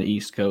midnight on the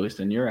East Coast,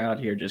 and you're out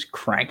here just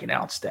cranking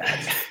out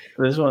stats.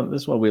 This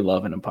is what we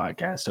love in a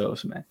podcast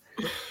host, man.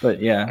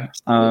 But yeah,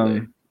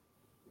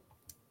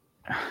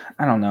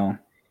 I don't know.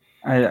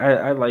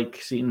 I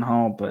like Seton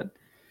Hall, but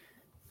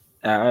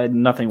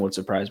nothing would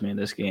surprise me in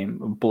this game.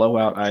 A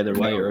blowout either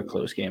way or a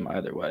close game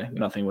either way.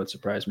 Nothing would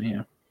surprise me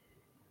here.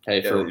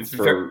 Hey,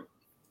 sorry,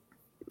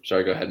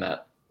 go ahead,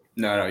 Matt.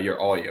 No, you're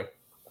all you.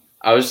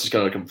 I was just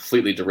going to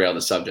completely derail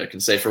the subject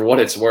and say, for what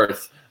it's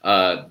worth,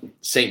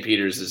 St.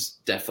 Peter's is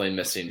definitely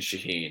missing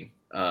Shaheen.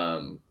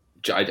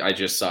 I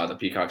just saw the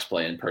Peacocks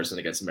play in person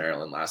against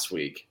Maryland last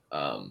week.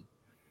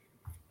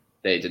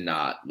 They did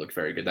not look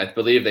very good. I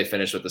believe they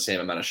finished with the same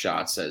amount of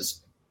shots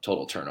as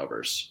total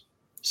turnovers.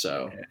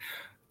 So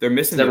they're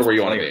missing never those where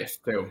you want to players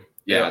be. too.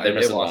 Yeah, they're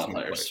missing a lot lost of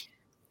players.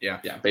 Yeah,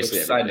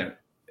 basically. Side note: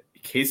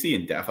 Casey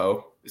and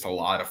Defo is a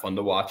lot of fun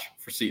to watch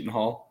for Seton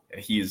Hall. And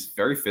he's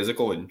very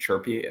physical and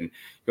chirpy. And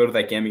go to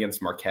that game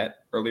against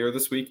Marquette earlier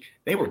this week.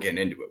 They were getting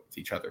into it with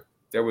each other.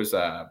 There was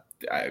a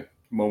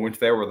moment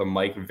there where the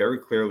mic very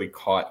clearly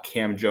caught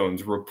Cam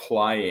Jones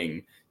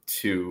replying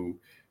to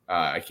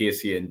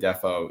Casey and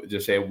Defo,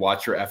 just say,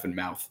 "Watch your effing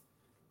mouth."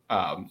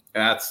 And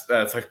that's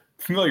a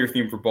familiar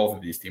theme for both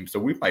of these teams. So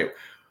we might,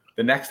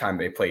 the next time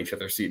they play each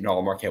other, Seton Hall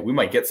and Marquette, we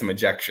might get some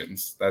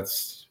ejections.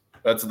 That's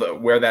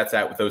where that's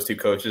at with those two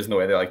coaches and the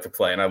way they like to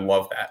play. And I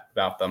love that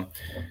about them.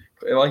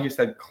 Like you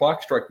said,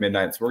 clock struck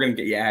midnight. So we're going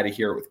to get you out of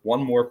here with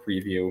one more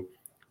preview.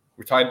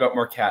 We're talking about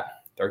Marquette.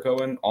 They're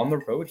going on the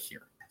road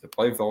here to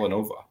play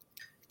Villanova.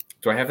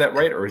 Do I have that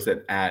right, or is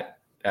it at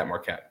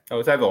Marquette? Oh,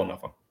 it's at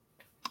Villanova.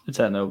 It's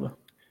at Nova.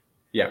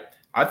 Yeah,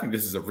 I think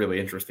this is a really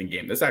interesting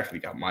game. This actually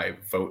got my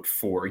vote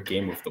for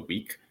game of the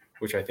week,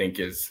 which I think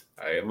is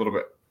a little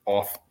bit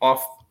off.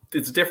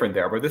 It's different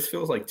there, but this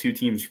feels like two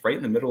teams right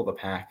in the middle of the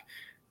pack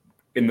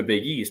in the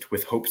Big East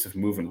with hopes of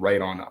moving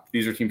right on up.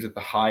 These are teams at the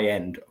high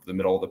end of the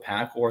middle of the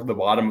pack or the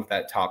bottom of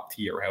that top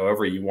tier,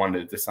 however you wanted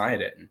to decide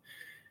it. And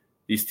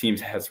these teams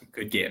had some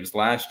good games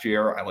last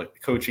year. I like the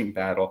coaching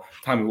battle.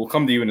 Tommy, we'll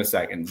come to you in a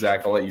second.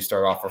 Zach, I'll let you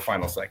start off our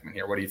final segment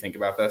here. What do you think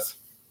about this?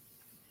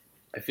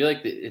 I feel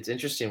like it's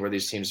interesting where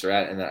these teams are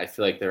at, and I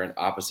feel like they're in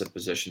opposite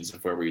positions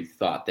of where we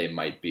thought they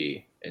might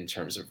be in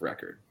terms of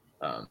record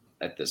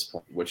at this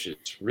point, which is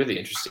really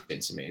interesting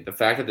to me. The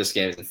fact that this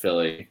game is in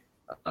Philly,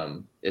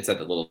 it's at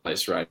the little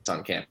place right it's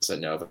on campus at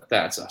Nova.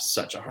 That's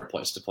such a hard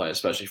place to play,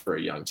 especially for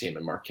a young team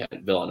in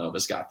Marquette.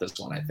 Villanova's got this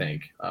one, I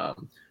think.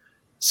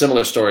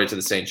 Similar story to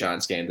the St.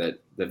 John's game that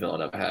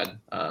Villanova had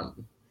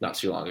not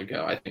too long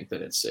ago. I think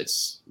that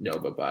it's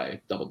Nova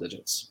by double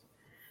digits.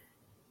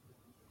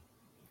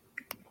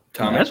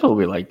 Tommy? That's what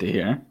we like to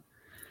hear.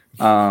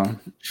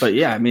 But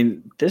yeah, I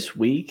mean, this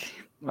week,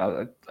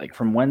 like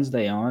from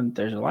Wednesday on,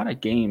 there's a lot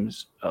of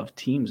games of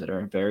teams that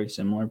are in very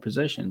similar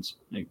positions.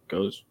 It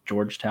goes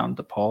Georgetown,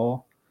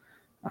 DePaul,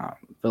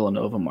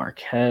 Villanova,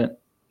 Marquette,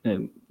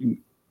 and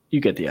you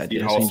get the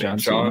idea. St.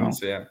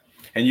 John's, yeah,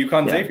 and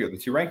UConn, Xavier, the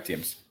two ranked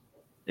teams.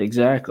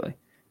 Exactly.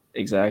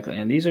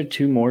 And these are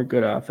two more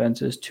good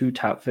offenses, two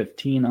top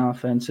 15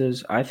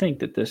 offenses. I think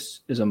that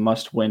this is a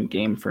must-win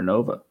game for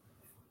Nova.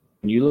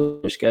 When you look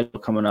at your schedule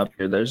coming up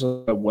here, there's a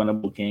lot of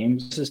winnable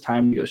games. This is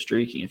time to go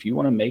streaking. If you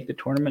want to make the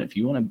tournament, if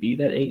you want to be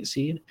that 8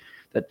 seed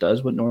that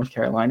does what North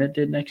Carolina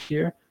did next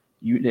year,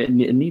 it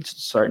needs to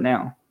start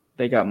now.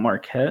 They got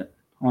Marquette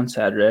on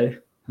Saturday,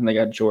 and they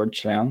got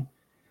Georgetown,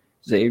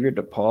 Xavier,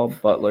 DePaul,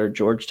 Butler,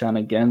 Georgetown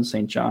again,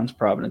 St. John's,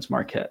 Providence,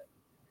 Marquette.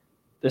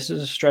 This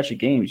is a stretch of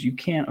games. You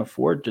can't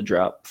afford to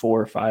drop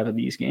 4 or 5 of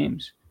these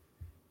games.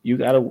 You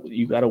gotta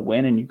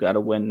win, and you gotta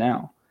win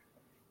now.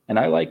 And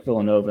I like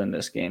Villanova in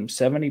this game.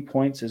 70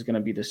 points is going to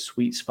be the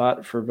sweet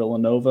spot for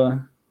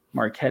Villanova.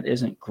 Marquette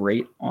isn't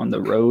great on the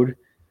road.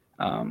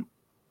 On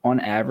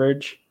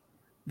average,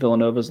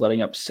 Villanova's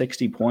letting up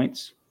 60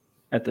 points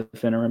at the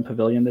Finneran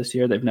Pavilion this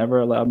year. They've never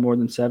allowed more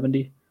than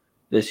 70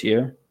 this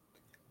year.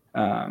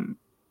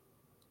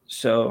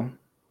 So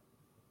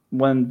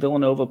when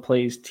Villanova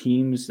plays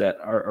teams that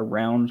are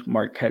around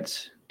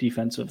Marquette's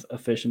defensive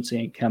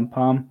efficiency and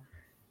KenPom,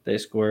 they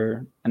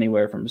score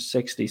anywhere from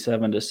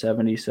 67 to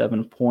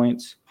 77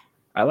 points.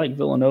 I like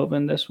Villanova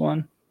in this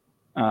one.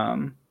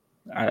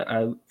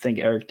 I think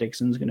Eric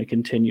Dixon's going to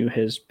continue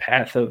his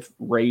path of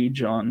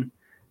rage on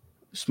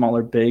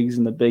smaller bigs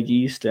in the Big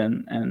East,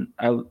 and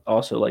I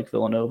also like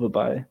Villanova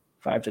by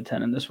 5 to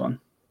 10 in this one.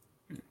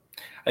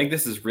 I think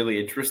this is really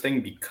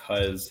interesting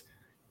because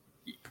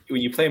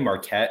when you play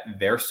Marquette,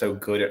 they're so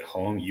good at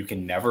home, you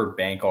can never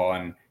bank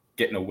on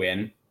getting a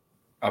win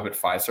up at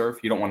Fiserv.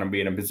 You don't want to be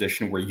in a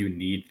position where you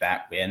need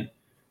that win.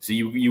 So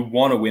you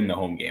want to win the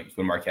home games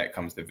when Marquette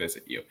comes to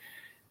visit you.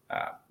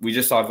 We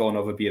just saw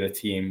Villanova beat a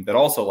team that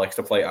also likes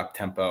to play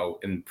up-tempo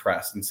and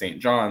press in St.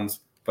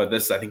 John's, but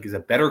this, I think, is a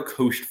better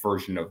coached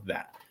version of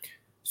that.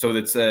 So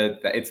it's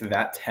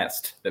that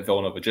test that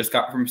Villanova just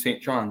got from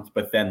St. John's,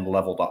 but then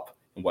leveled up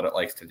in what it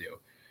likes to do.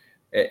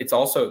 It's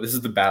also, this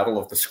is the battle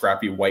of the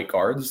scrappy white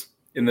guards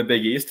in the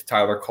Big East,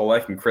 Tyler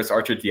Kolek and Chris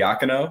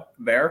Arcidiacono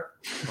there,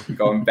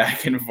 going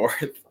back and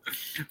forth,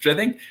 which I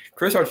think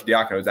Chris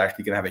Arcidiacono is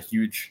actually going to have a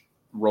huge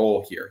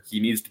role here. He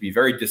needs to be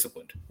very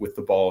disciplined with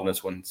the ball in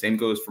this one. Same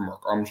goes for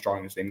Mark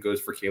Armstrong, and same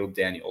goes for Caleb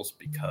Daniels,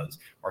 because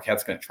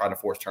Marquette's going to try to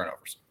force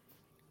turnovers.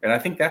 And I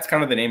think that's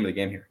kind of the name of the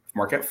game here. If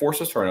Marquette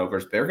forces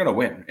turnovers, they're going to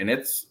win, and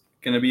it's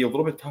going to be a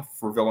little bit tough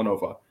for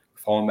Villanova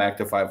falling back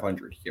to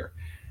 500 here.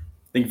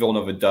 I think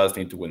Villanova does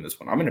need to win this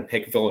one. I'm going to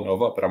pick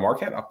Villanova, but a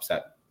Marquette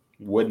upset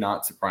would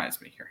not surprise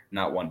me here.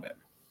 Not one bit.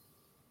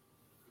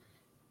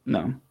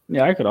 No.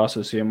 Yeah, I could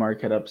also see a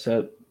Marquette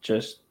upset.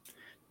 Just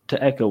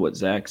to echo what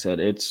Zach said,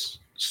 it's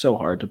so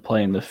hard to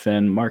play in the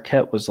Finn.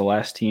 Marquette was the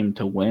last team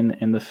to win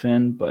in the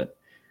Finn, but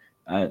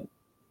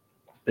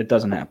it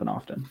doesn't happen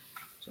often.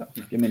 So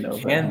give me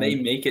Nova. Can they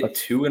make it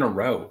 2 in a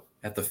row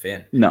at the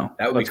Finn? No.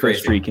 That would be crazy.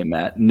 Let's go streaking,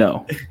 Matt.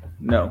 No.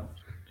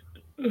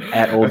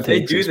 At Old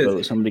Takes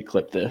Exposed. Somebody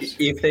clip this.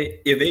 If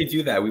they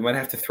do that, we might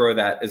have to throw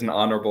that as an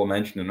honorable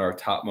mention in our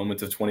top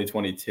moments of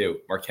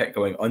 2022. Marquette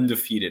going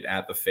undefeated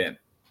at the Finn.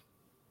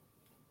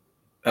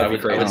 I don't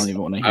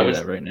even want to hear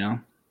that right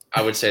now.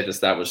 I would say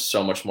that was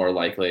so much more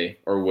likely,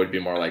 or would be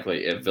more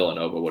likely, if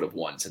Villanova would have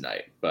won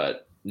tonight.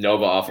 But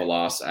Nova off a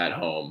loss at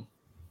home,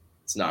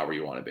 it's not where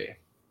you want to be.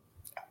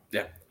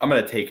 Yeah, I'm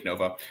going to take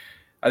Nova.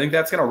 I think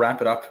that's going to wrap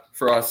it up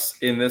for us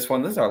in this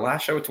one. This is our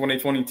last show of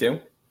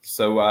 2022.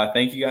 So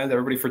thank you guys,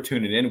 everybody, for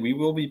tuning in. We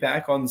will be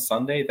back on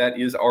Sunday. That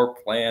is our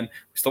plan.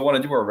 We still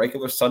want to do our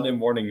regular Sunday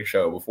morning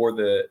show before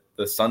the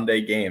Sunday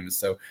games.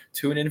 So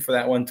tune in for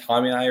that one.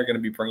 Tommy and I are going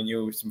to be bringing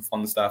you some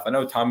fun stuff. I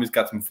know Tommy's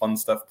got some fun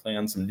stuff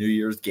planned, some New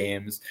Year's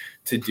games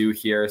to do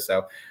here.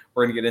 So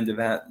we're going to get into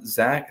that.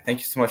 Zach, thank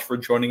you so much for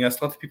joining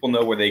us. Let the people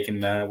know where they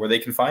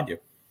can find you.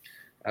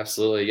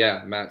 Absolutely.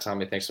 Yeah. Matt,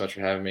 Tommy, thanks so much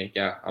for having me.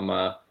 Yeah. I'm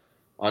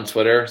on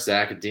Twitter,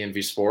 Zach at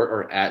DMV Sport,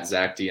 or at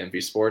Zach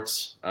DMV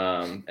Sports,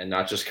 and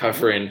not just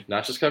covering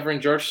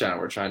Georgetown.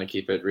 We're trying to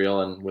keep it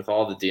real and with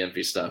all the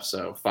DMV stuff.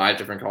 So 5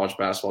 different college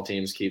basketball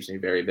teams keeps me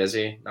very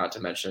busy. Not to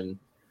mention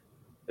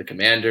the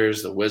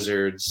Commanders, the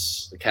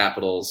Wizards, the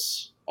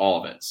Capitals,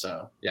 all of it.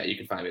 So yeah, you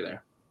can find me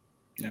there.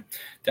 Yeah,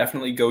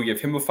 definitely go give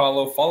him a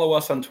follow. Follow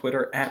us on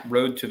Twitter at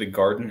Road to the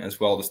Garden as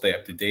well to stay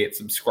up to date.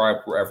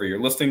 Subscribe wherever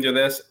you're listening to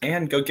this,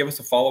 and go give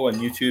us a follow on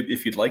YouTube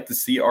if you'd like to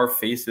see our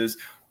faces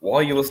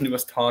while you listen to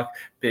us talk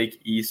Big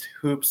East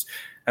hoops.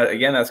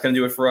 Again, that's going to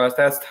do it for us.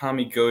 That's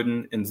Tommy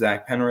Godin and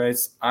Zach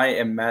Penrice. I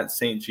am Matt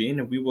St. Jean,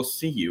 and we will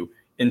see you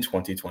in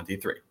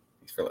 2023.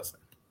 Thanks for listening.